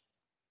stretch.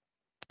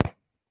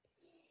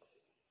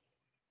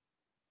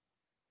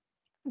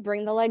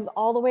 Bring the legs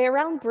all the way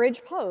around,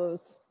 bridge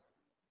pose.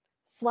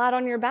 Flat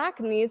on your back,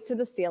 knees to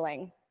the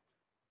ceiling.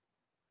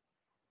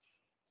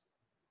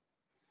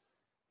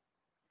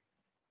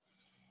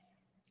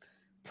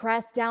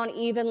 Press down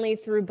evenly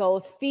through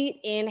both feet.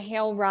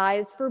 Inhale,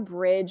 rise for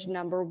bridge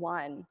number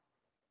 1.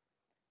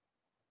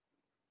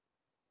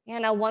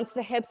 And now once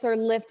the hips are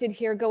lifted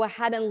here, go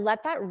ahead and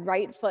let that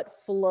right foot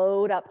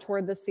float up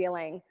toward the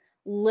ceiling.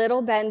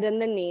 Little bend in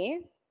the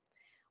knee.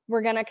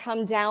 We're going to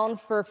come down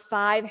for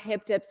 5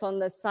 hip dips on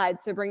this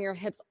side. So bring your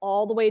hips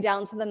all the way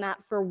down to the mat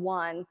for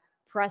 1.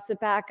 Press it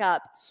back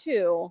up.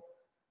 2,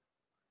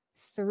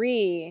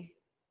 3,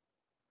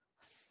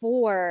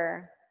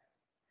 4,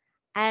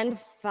 and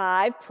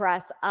 5.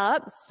 Press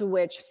up.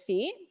 Switch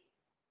feet.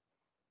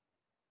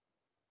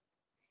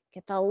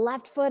 Get the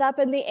left foot up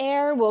in the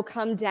air. We'll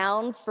come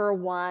down for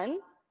 1,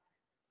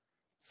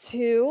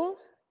 2,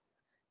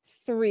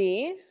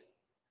 3,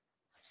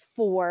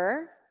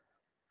 4,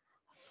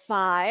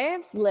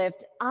 5.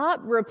 Lift up,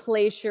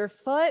 replace your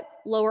foot,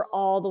 lower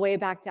all the way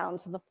back down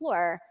to the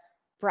floor.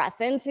 Breath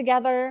in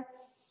together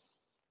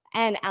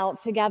and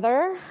out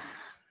together.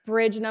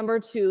 Bridge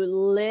number 2,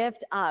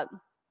 lift up.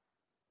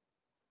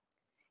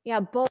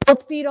 Yeah,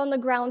 both feet on the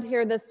ground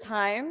here this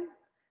time.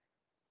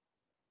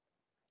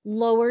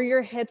 Lower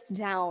your hips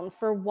down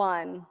for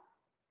 1,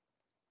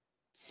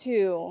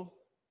 2,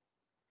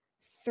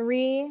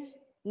 3,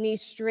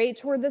 knees straight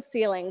toward the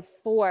ceiling,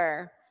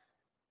 4,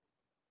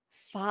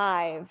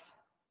 5.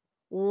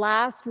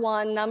 Last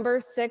one, number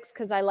 6,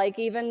 because I like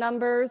even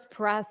numbers.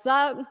 Press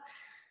up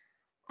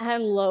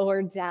and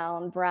lower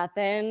down. Breath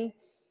in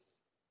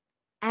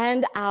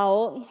and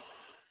out.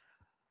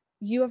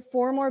 You have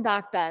 4 more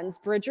back bends.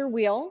 Bridge your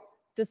wheel.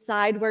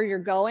 Decide where you're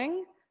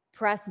going.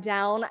 Press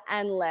down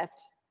and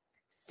lift.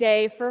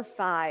 Stay for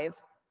 5,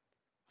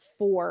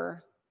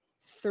 4,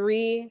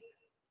 3,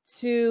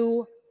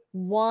 2,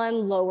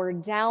 1. Lower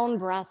down,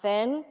 breath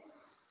in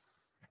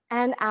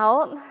and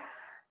out.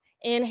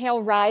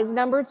 Inhale, rise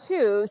number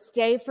 2.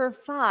 Stay for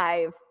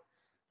 5,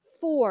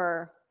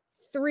 4,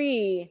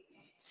 3,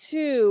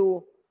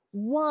 2,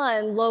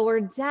 1. Lower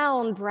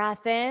down,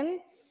 breath in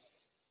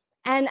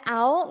and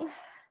out.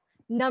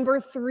 Number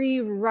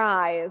 3,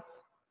 rise.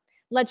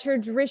 Let your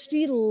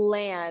drishti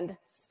land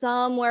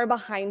somewhere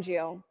behind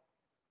you.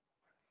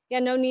 Yeah,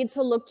 no need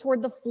to look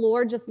toward the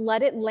floor. Just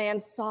let it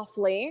land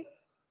softly.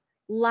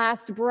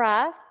 Last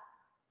breath.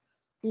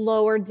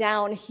 Lower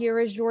down. Here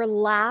is your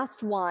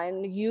last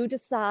one. You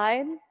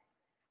decide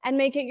and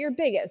make it your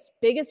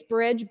biggest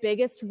bridge,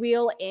 biggest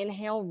wheel.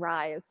 Inhale,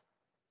 rise.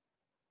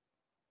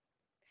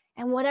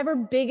 And whatever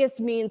biggest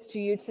means to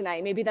you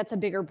tonight, maybe that's a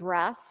bigger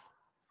breath,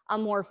 a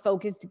more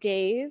focused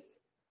gaze,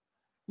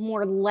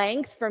 More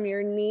length from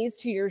your knees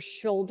to your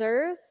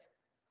shoulders.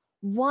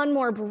 One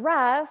more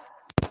breath.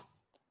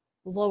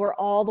 Lower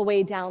all the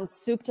way down,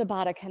 Supta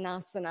Baddha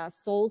Konasana,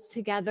 soles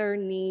together,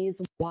 knees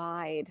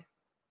wide.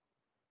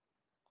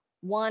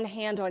 One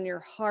hand on your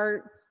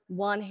heart,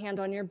 one hand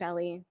on your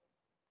belly.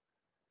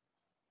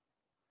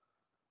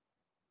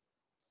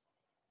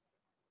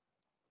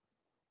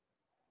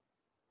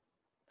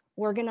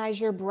 Organize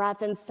your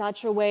breath in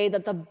such a way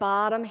that the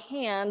bottom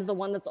hand, the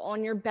one that's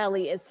on your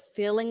belly, is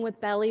filling with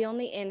belly on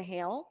the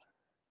inhale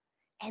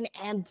and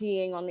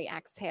emptying on the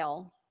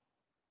exhale.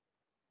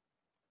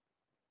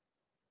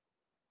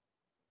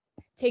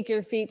 Take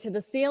your feet to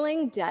the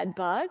ceiling, dead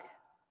bug.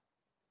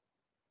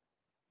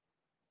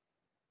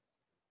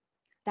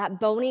 That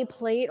bony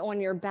plate on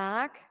your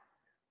back,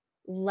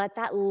 let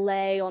that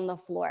lay on the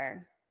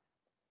floor.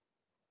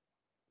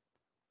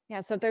 Yeah,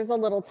 so if there's a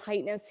little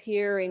tightness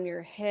here in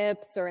your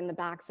hips or in the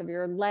backs of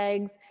your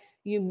legs,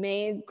 you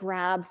may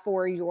grab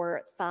for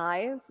your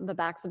thighs, the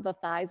backs of the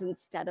thighs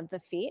instead of the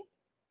feet.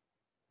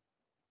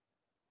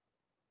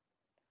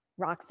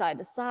 Rock side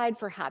to side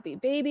for happy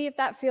baby if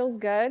that feels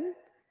good.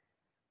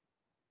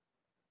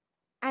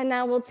 And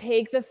now we'll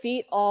take the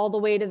feet all the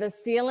way to the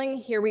ceiling.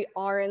 Here we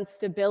are in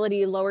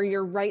stability. Lower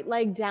your right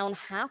leg down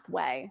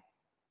halfway.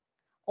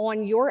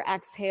 On your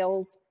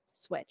exhales,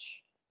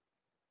 switch.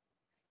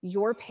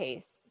 Your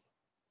pace.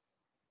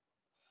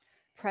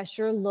 Press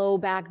your low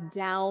back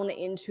down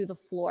into the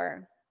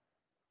floor.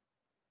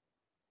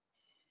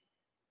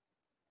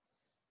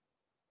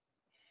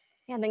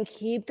 And then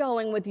keep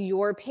going with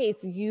your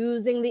pace,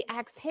 using the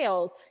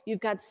exhales.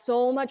 You've got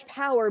so much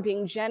power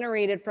being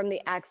generated from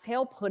the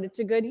exhale. Put it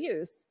to good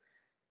use.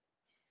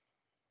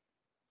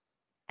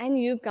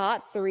 And you've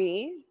got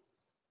 3,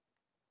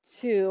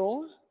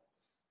 2,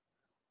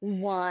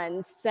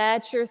 1.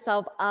 Set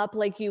yourself up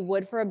like you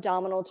would for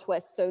abdominal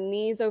twists. So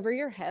knees over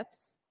your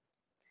hips.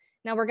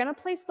 Now we're going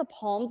to place the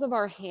palms of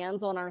our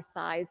hands on our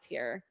thighs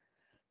here.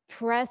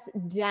 Press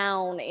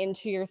down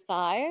into your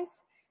thighs.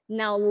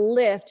 Now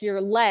lift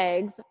your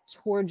legs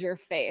towards your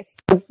face.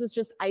 This is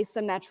just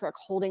isometric,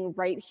 holding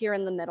right here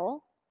in the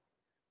middle.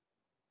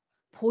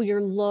 Pull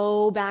your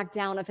low back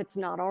down if it's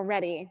not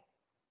already.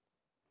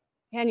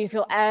 And you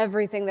feel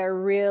everything there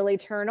really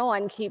turn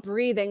on. Keep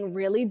breathing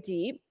really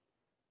deep.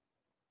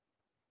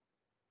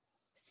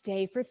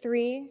 Stay for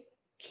 3.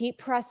 Keep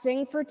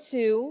pressing for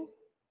 2.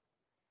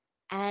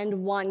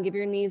 And 1. Give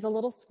your knees a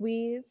little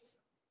squeeze.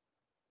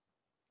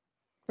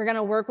 We're going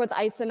to work with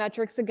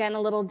isometrics again a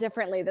little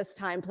differently this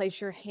time.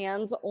 Place your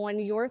hands on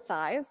your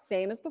thighs,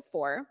 same as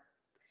before.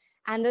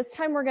 And this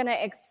time we're going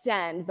to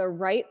extend the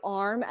right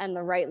arm and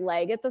the right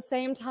leg at the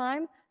same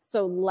time.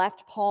 So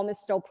left palm is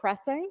still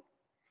pressing,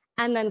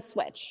 and then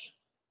switch.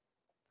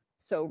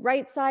 So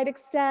right side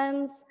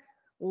extends,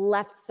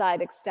 left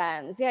side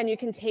extends. Yeah, and you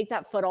can take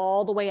that foot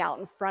all the way out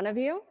in front of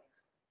you.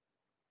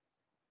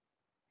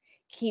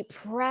 Keep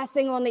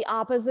pressing on the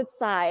opposite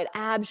side.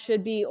 Abs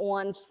should be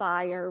on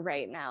fire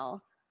right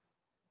now.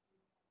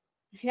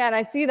 Yeah, and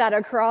I see that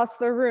across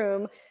the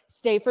room.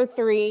 Stay for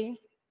 3,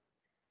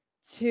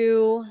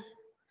 2,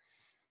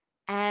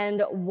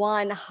 and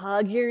 1.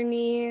 Hug your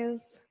knees.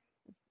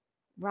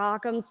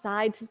 Rock them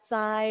side to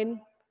side.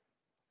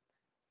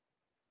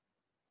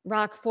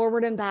 Rock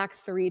forward and back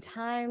 3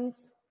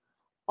 times,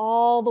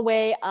 all the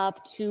way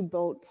up to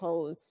boat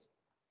pose.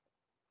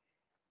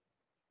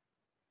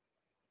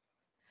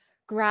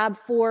 Grab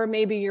 4,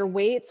 maybe your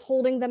weights,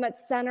 holding them at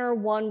center,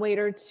 1 weight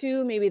or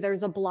 2. Maybe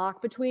there's a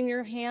block between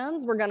your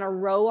hands. We're going to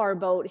row our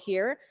boat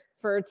here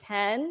for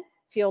 10.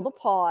 Feel the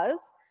pause.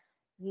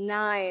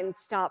 9,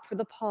 stop for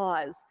the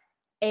pause.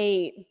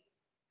 8,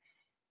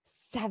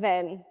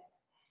 7,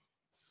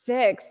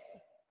 6,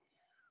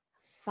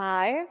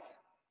 5,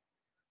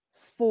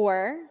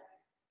 4,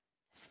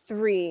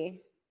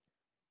 3,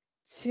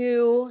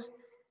 2,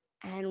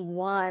 and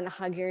 1.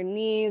 Hug your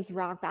knees,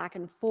 rock back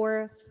and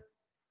forth.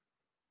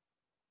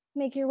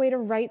 Make your way to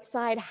right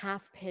side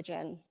half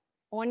pigeon.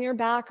 On your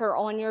back or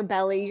on your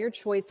belly, your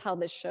choice how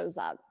this shows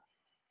up.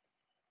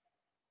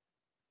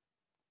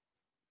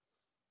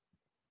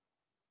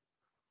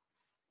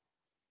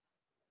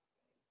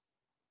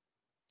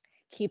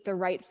 Keep the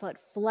right foot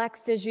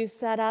flexed as you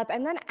set up,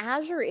 and then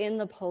as you're in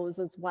the pose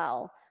as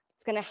well,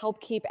 it's going to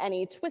help keep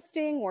any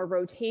twisting or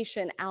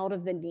rotation out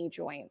of the knee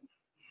joint.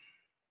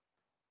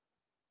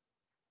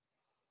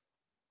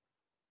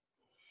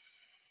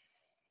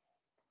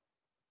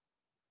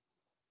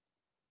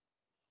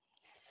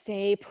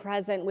 Stay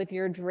present with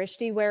your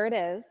drishti where it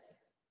is,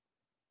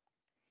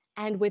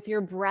 and with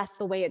your breath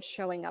the way it's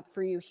showing up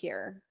for you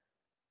here.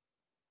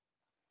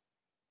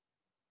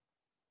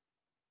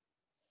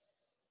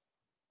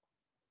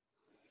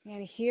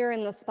 And here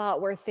in the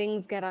spot where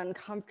things get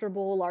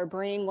uncomfortable, our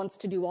brain wants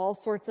to do all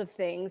sorts of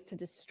things to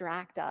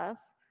distract us.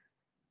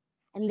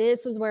 And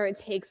this is where it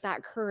takes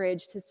that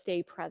courage to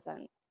stay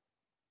present.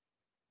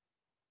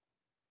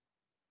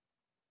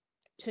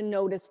 To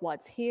notice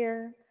what's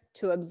here,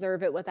 to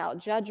observe it without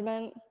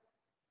judgment.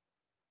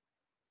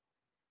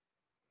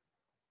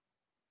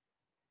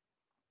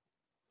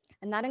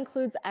 And that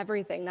includes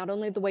everything, not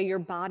only the way your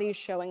body's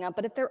showing up,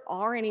 but if there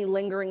are any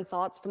lingering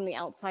thoughts from the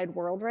outside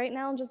world right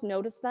now, just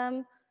notice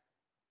them,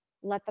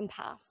 let them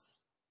pass.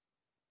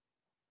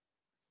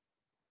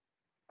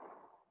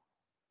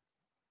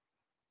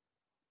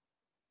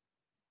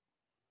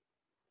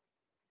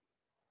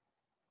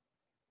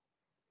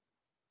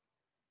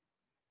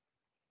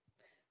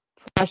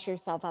 Press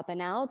yourself up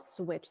and out,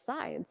 switch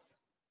sides.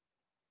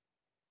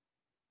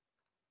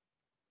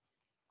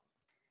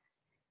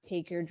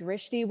 Take your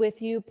drishti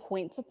with you,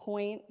 point to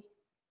point,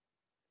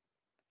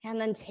 and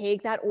then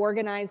take that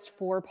organized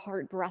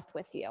 4-part breath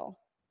with you.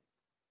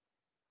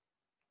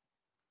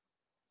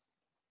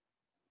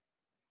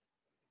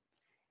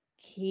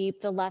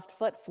 Keep the left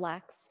foot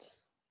flexed.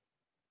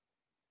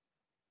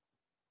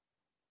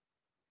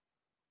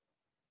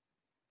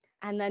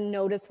 And then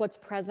notice what's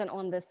present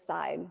on this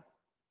side.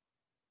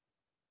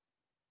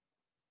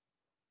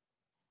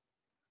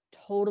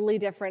 Totally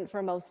different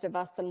for most of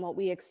us than what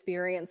we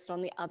experienced on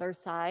the other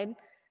side.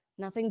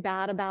 Nothing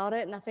bad about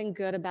it, nothing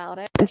good about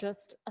it,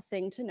 just a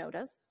thing to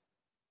notice.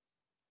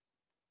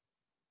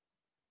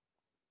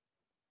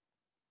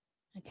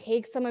 And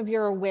take some of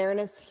your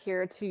awareness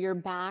here to your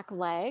back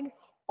leg,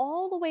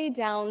 all the way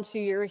down to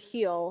your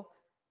heel,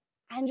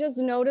 and just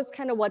notice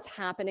kind of what's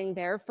happening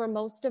there. For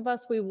most of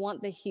us, we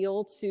want the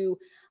heel to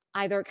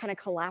either kind of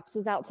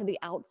collapses out to the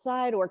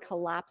outside or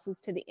collapses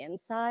to the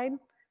inside.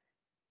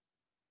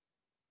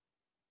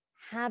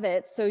 Have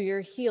it so your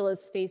heel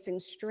is facing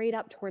straight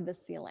up toward the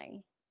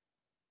ceiling.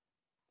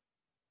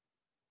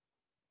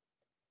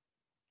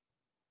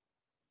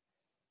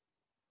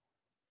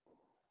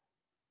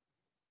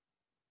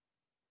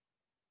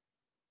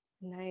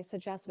 Nice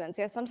adjustments.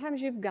 Yeah,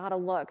 sometimes you've got to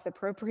look. The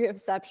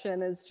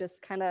proprioception is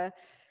just kind of,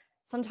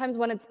 sometimes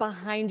when it's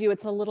behind you,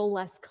 it's a little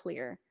less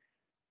clear.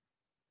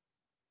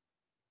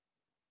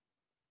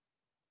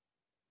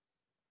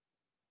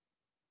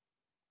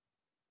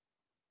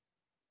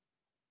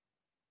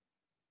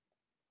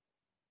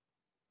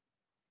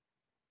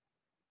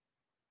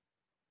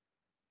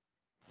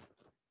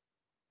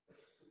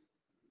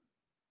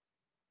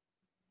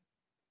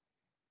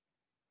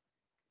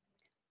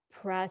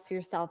 Press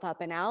yourself up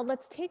and out.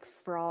 Let's take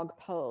frog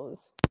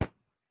pose.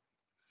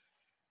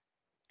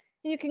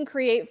 You can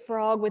create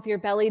frog with your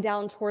belly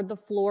down toward the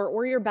floor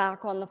or your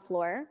back on the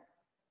floor.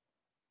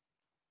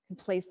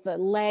 Place the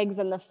legs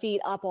and the feet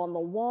up on the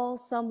wall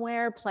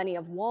somewhere, plenty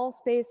of wall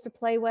space to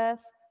play with.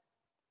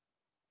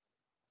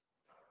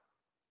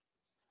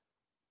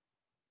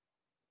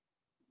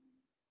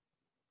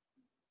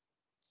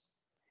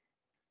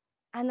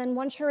 And then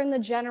once you're in the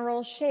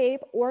general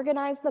shape,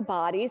 organize the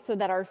body so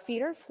that our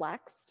feet are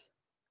flexed.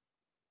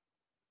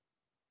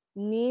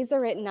 Knees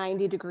are at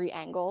 90-degree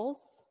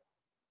angles.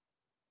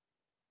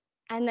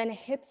 And then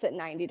hips at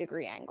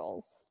 90-degree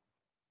angles.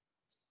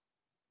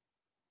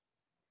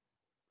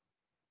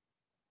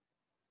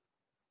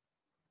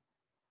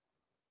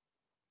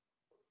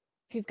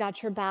 If you've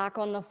got your back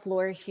on the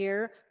floor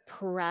here,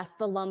 press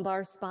the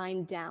lumbar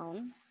spine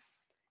down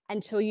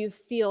until you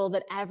feel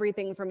that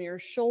everything from your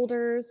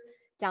shoulders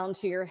down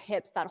to your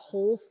hips, that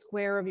whole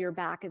square of your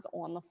back is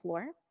on the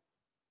floor.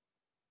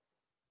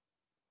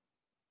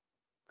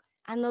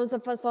 And those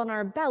of us on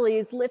our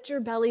bellies, lift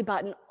your belly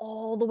button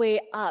all the way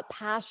up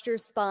past your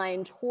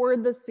spine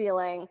toward the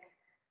ceiling.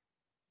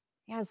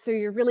 Yeah, so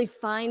you're really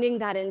finding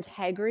that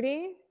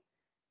integrity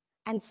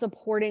and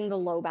supporting the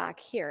low back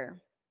here.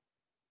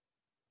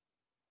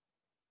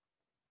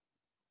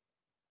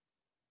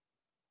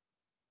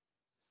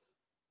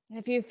 And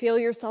if you feel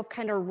yourself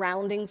kind of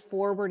rounding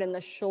forward in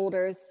the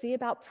shoulders, see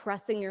about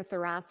pressing your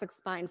thoracic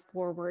spine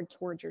forward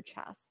towards your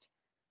chest.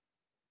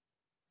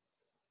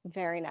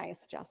 Very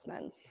nice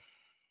adjustments.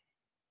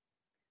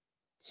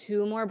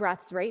 2 more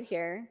breaths right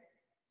here.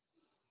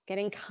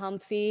 Getting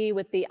comfy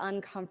with the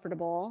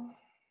uncomfortable.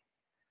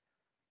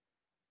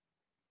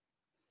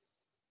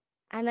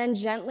 And then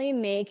gently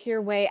make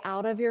your way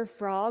out of your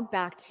frog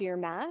back to your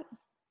mat.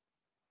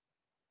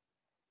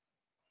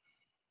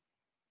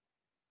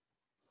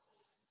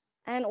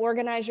 And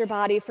organize your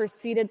body for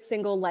seated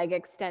single leg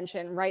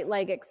extension. Right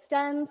leg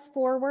extends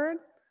forward.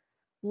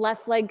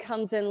 Left leg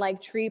comes in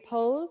like tree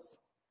pose.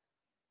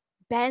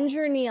 Bend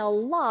your knee a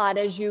lot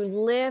as you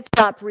lift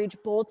up, reach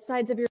both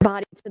sides of your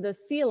body to the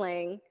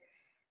ceiling,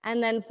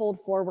 and then fold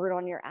forward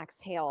on your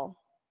exhale.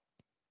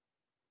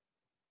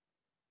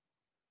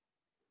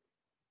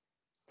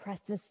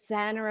 Press the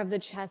center of the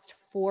chest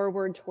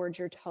forward towards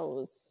your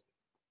toes.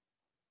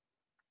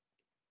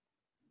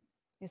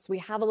 Yes, we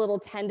have a little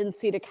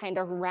tendency to kind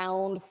of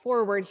round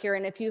forward here,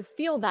 and if you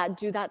feel that,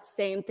 do that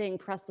same thing.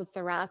 Press the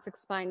thoracic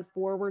spine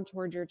forward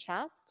towards your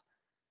chest.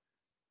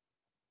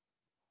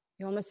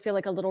 You almost feel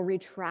like a little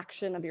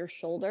retraction of your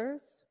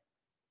shoulders.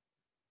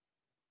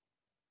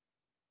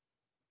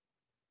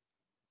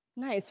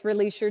 Nice.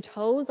 Release your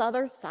toes,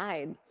 other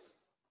side.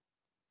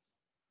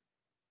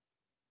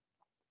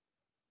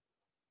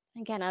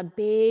 Again, a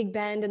big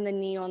bend in the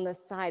knee on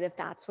this side if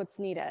that's what's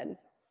needed.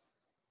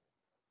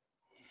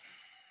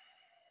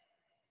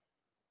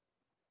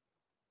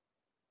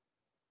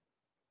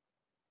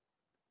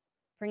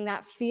 Bring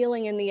that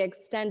feeling in the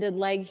extended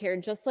leg here,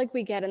 just like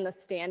we get in the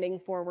standing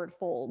forward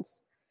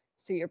folds.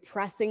 So you're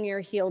pressing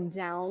your heel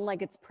down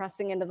like it's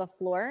pressing into the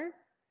floor,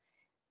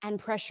 and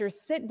press your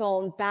sit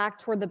bone back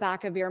toward the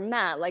back of your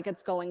mat like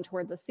it's going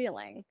toward the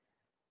ceiling.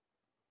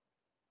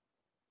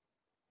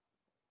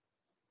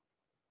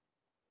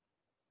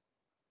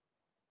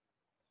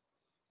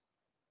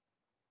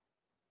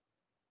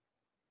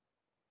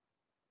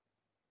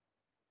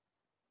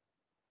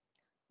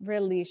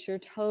 Release your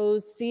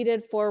toes,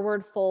 seated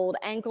forward fold,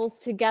 ankles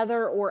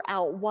together or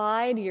out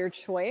wide, your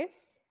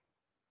choice.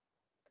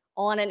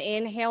 On an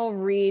inhale,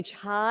 reach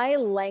high,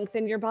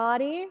 lengthen your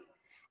body.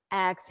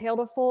 Exhale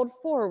to fold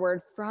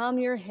forward from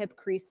your hip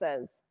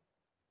creases.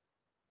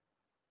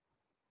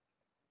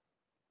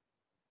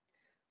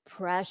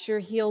 Press your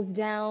heels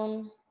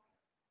down.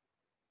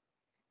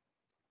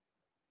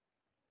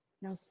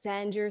 Now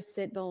send your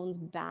sit bones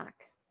back.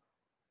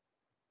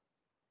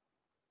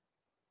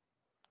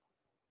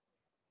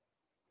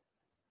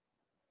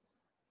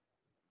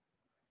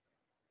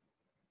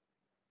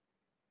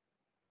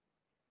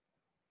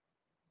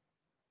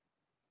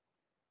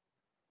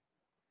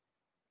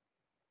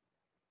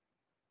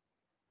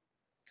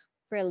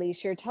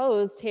 Release your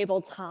toes,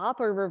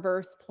 tabletop or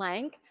reverse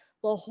plank.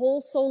 The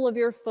whole sole of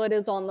your foot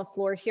is on the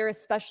floor here,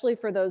 especially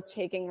for those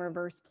taking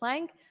reverse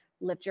plank.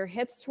 Lift your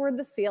hips toward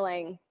the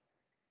ceiling.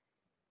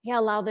 Yeah,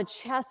 allow the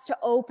chest to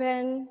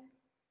open.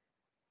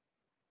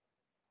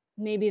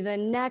 Maybe the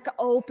neck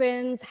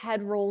opens,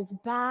 head rolls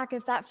back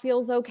if that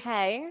feels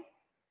okay.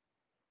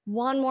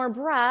 One more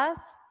breath.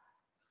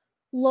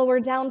 Lower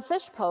down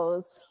fish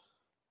pose.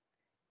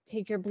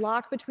 Take your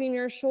block between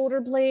your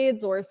shoulder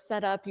blades or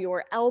set up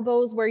your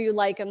elbows where you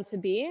like them to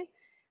be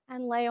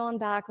and lay on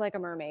back like a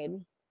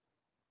mermaid.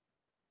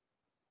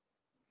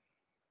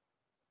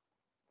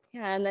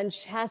 Yeah, and then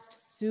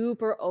chest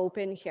super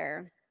open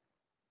here.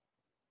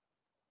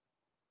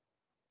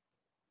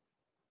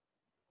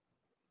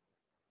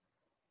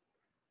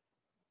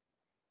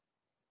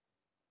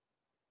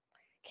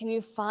 Can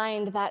you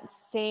find that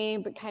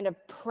same kind of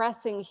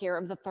pressing here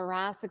of the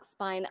thoracic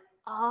spine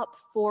up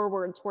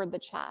forward toward the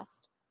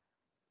chest?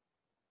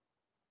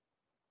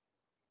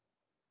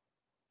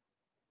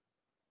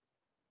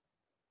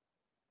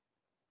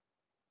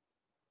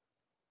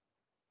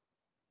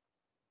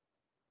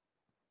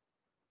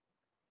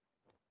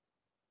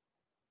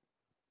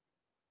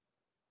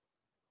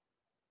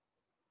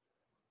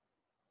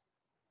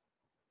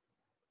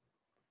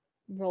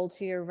 Roll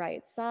to your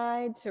right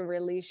side to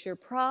release your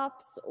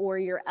props or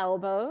your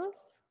elbows.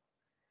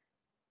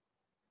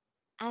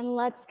 And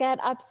let's get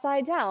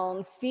upside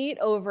down, feet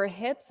over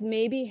hips,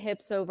 maybe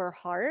hips over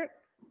heart.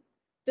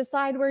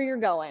 Decide where you're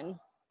going.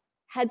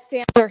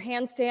 Headstands or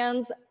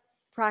handstands,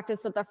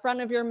 practice at the front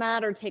of your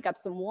mat or take up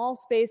some wall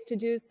space to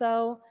do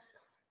so.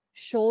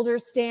 Shoulder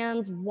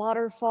stands,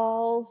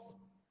 waterfalls.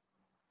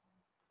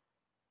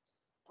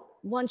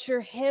 Once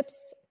your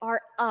hips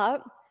are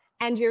up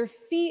and your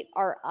feet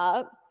are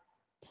up,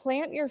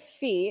 plant your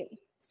feet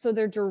so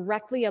they're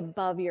directly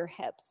above your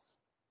hips.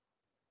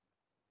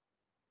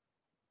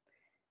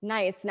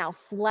 Nice, now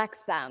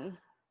flex them.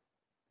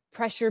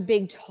 Press your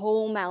big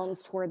toe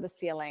mounds toward the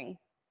ceiling.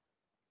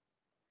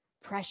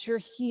 Press your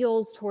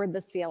heels toward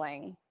the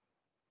ceiling.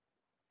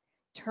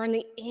 Turn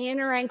the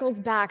inner ankles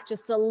back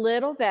just a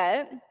little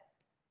bit.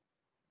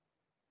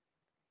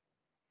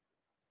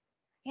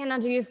 And now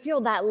do you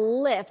feel that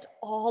lift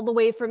all the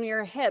way from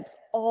your hips,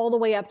 all the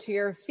way up to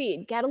your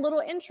feet? Get a little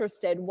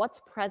interested.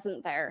 What's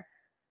present there?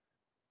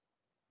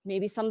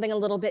 Maybe something a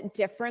little bit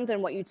different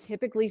than what you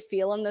typically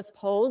feel in this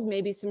pose.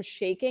 Maybe some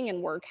shaking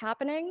and work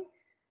happening.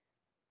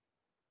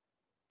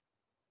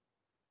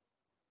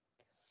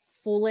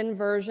 Full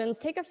inversions.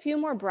 Take a few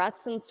more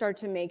breaths and start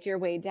to make your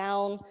way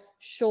down.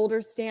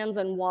 Shoulder stands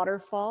and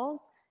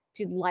waterfalls. If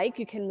you'd like,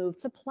 you can move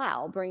to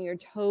plow. Bring your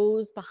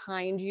toes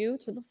behind you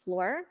to the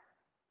floor.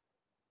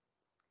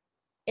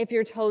 If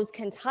your toes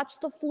can touch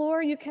the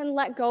floor, you can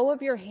let go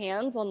of your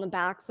hands on the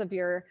backs of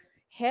your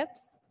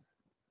hips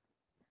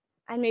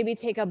and maybe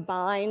take a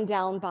bind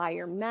down by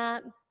your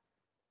mat.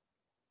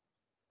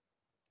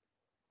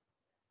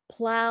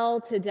 Plow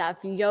to deaf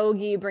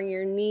yogi. Bring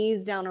your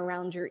knees down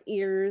around your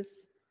ears.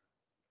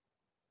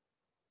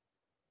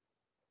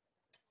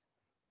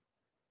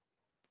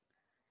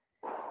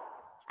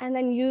 And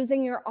then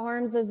using your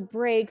arms as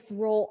brakes,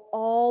 roll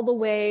all the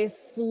way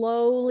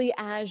slowly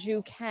as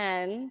you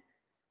can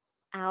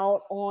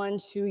out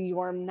onto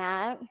your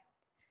mat.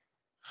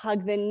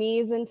 Hug the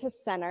knees into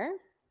center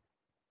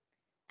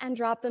and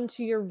drop them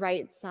to your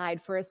right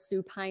side for a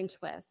supine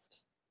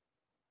twist.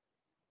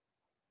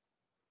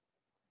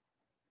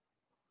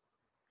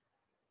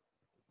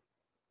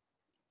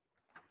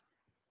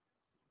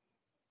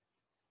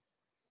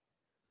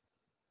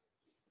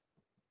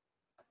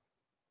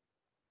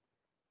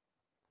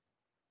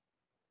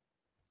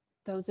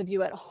 Those of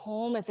you at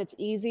home, if it's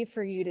easy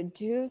for you to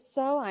do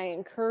so, I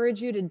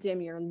encourage you to dim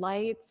your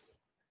lights.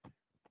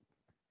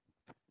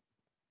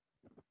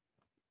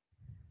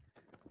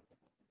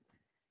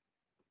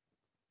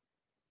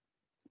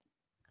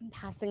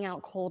 Passing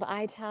out cold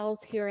eye towels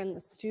here in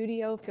the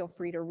studio. Feel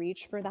free to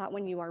reach for that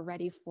when you are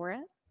ready for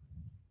it.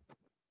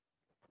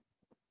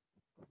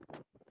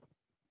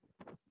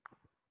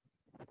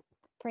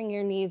 Bring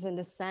your knees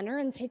into center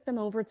and take them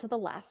over to the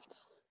left.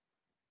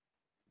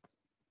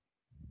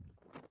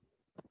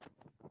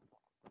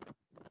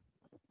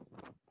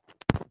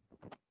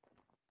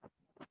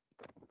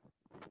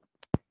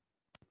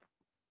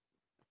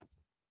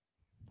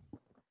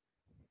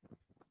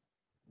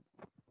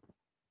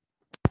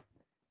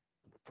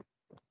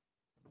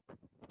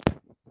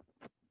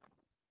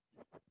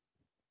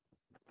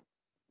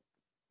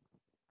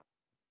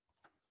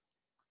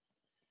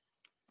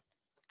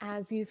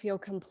 As you feel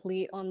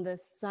complete on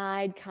this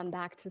side, come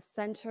back to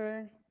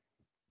center.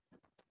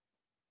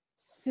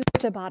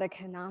 Supta Baddha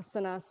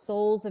Konasana,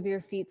 soles of your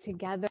feet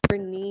together,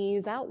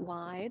 knees out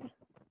wide.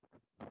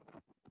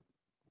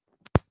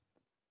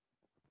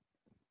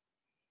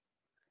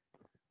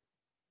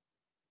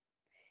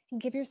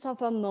 And give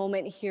yourself a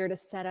moment here to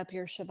set up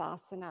your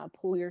Shavasana.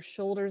 Pull your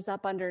shoulders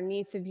up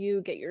underneath of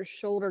you. Get your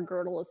shoulder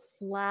girdle as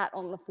flat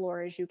on the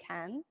floor as you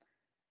can.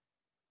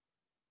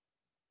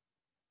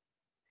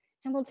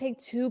 And we'll take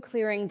 2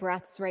 clearing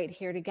breaths right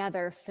here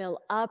together. Fill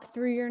up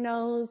through your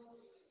nose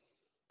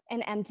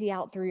and empty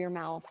out through your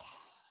mouth.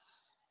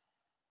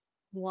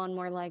 One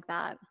more like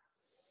that.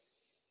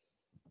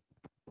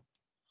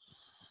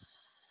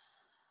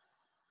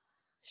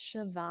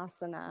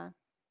 Shavasana.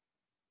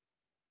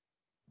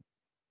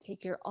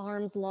 Take your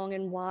arms long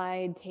and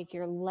wide. Take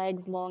your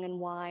legs long and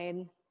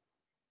wide.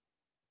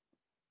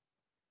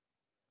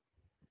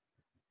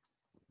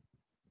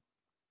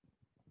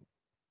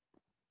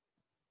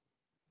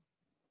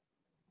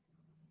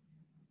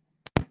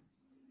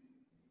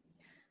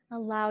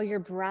 Allow your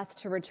breath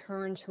to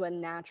return to a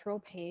natural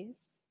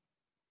pace.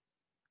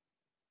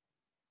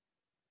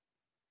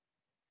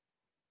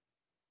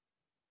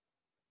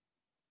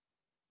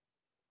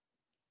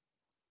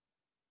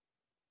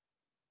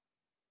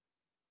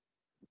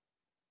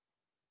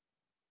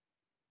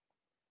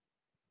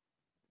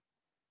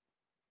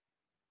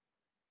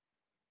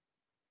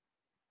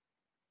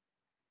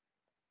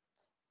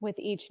 With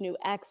each new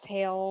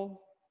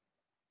exhale,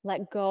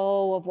 let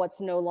go of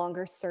what's no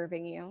longer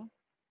serving you.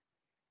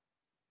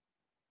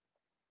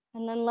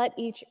 And then let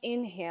each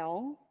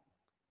inhale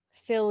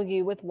fill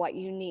you with what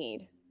you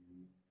need.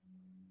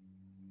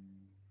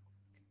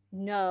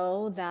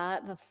 Know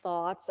that the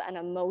thoughts and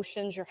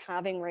emotions you're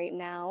having right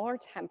now are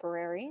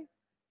temporary.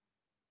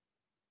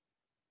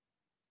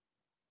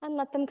 And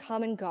let them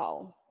come and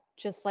go,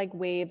 just like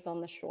waves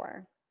on the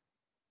shore.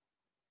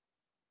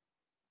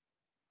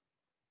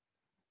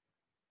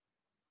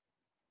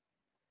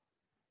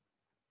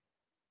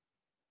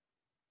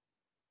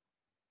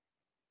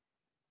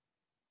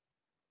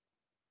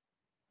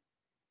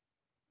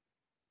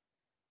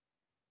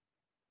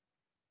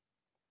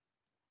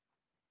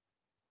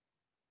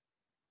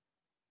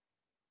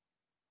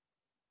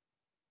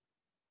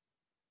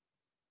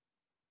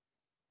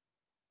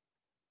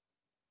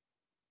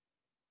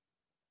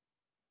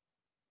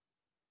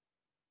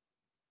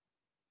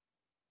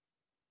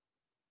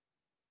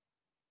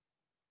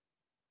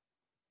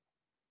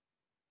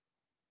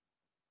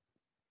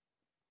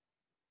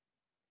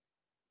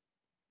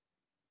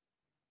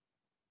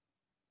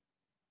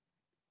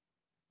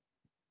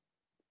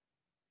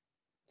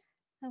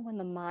 And when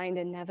the mind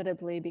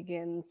inevitably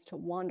begins to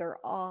wander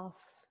off,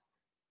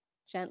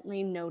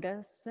 gently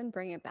notice and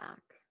bring it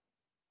back.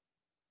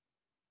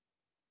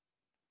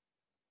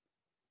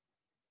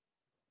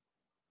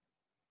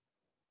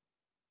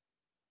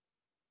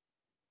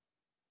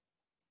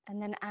 And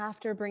then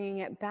after bringing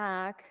it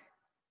back,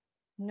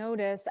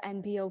 notice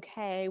and be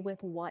okay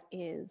with what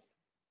is.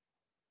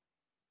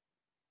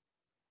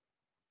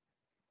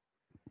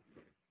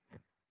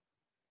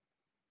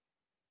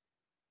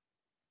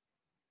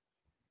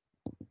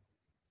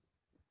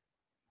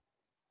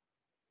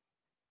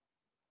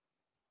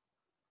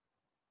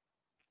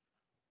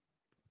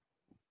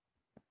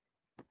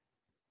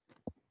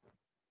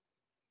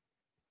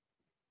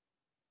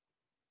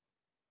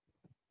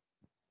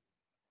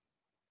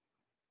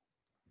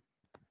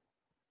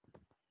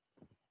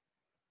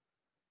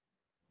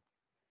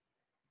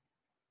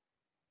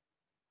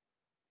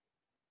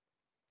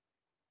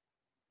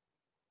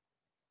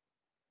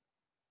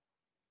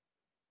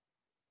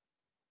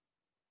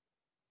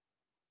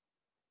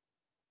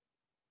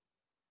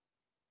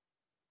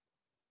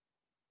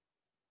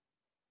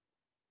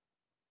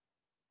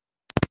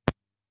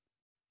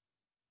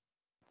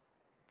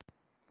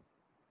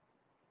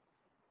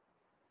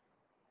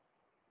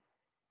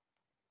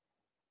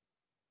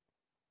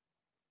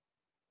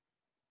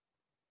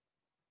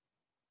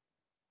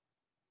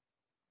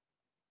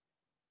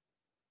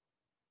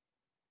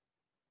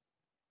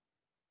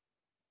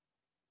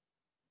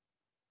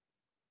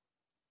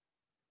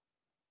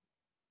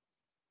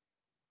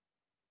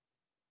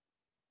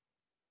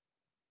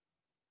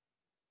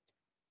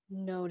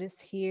 Notice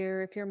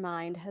here if your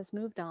mind has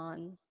moved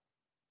on.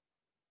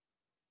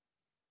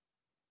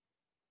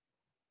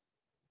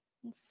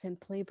 And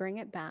simply bring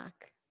it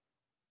back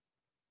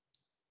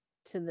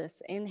to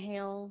this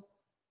inhale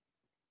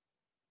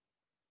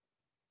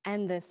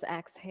and this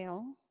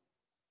exhale,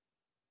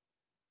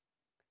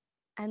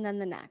 and then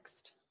the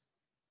next.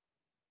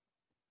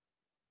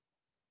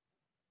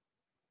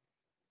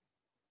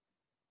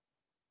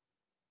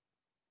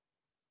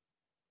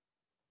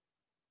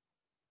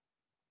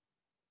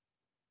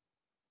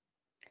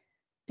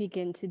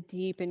 Begin to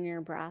deepen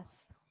your breath.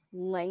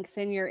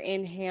 Lengthen your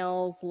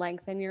inhales,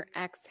 lengthen your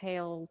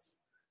exhales,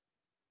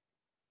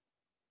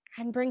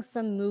 and bring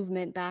some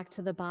movement back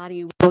to the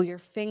body. Wiggle your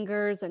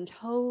fingers and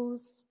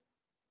toes.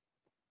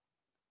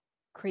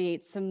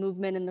 Create some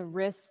movement in the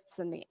wrists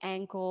and the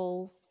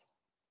ankles,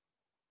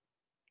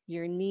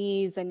 your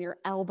knees and your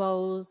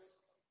elbows.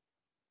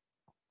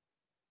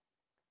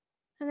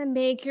 And then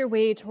make your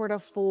way toward a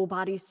full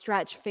body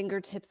stretch,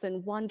 fingertips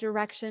in one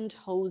direction,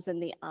 toes in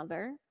the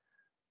other.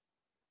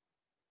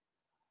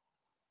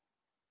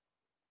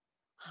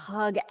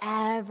 Hug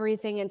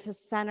everything into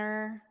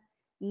center.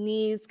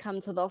 Knees come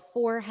to the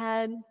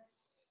forehead.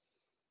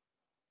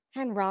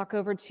 And rock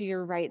over to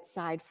your right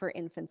side for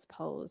infant's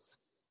pose.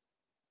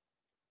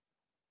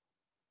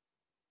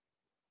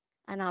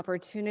 An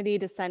opportunity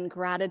to send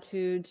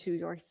gratitude to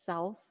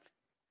yourself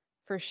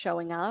for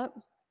showing up,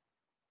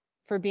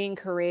 for being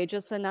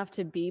courageous enough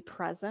to be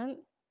present.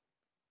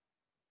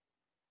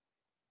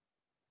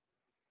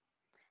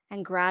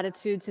 And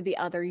gratitude to the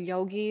other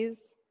yogis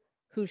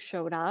who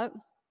showed up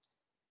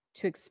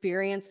to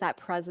experience that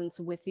presence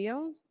with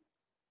you.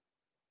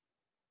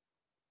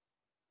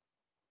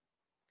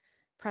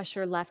 Press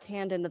your left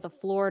hand into the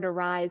floor to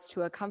rise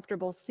to a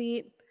comfortable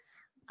seat.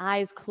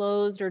 Eyes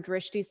closed or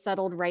drishti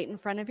settled right in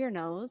front of your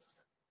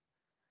nose.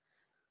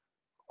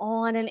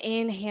 On an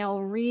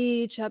inhale,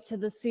 reach up to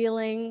the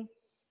ceiling.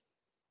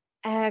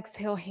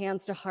 Exhale,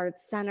 hands to heart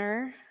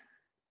center.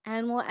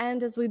 And we'll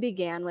end as we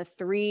began with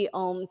 3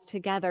 ohms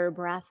together.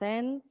 Breath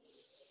in.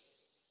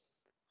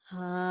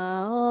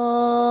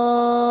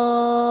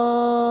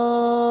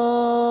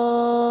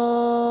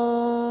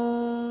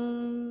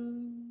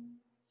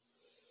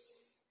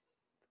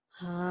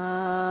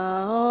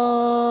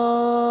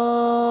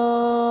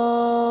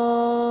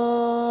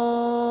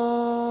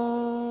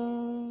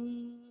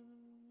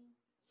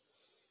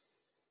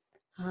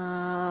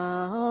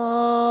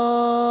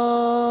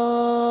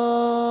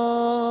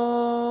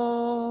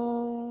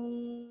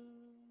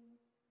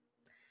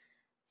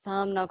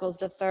 Thumb knuckles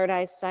to third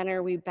eye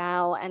center. We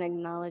bow and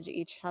acknowledge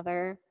each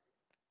other.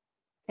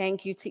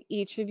 Thank you to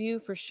each of you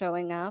for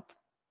showing up,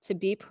 to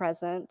be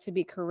present, to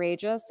be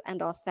courageous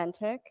and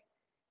authentic,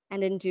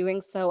 and in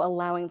doing so,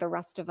 allowing the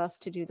rest of us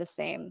to do the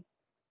same.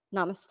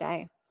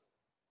 Namaste.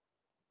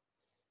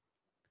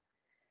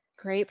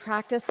 Great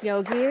practice,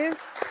 yogis.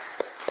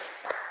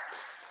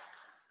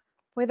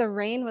 Boy, the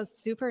rain was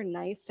super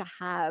nice to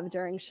have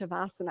during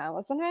Shavasana,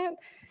 wasn't it?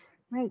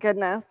 My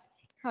goodness.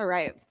 All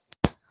right.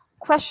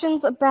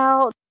 Questions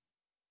about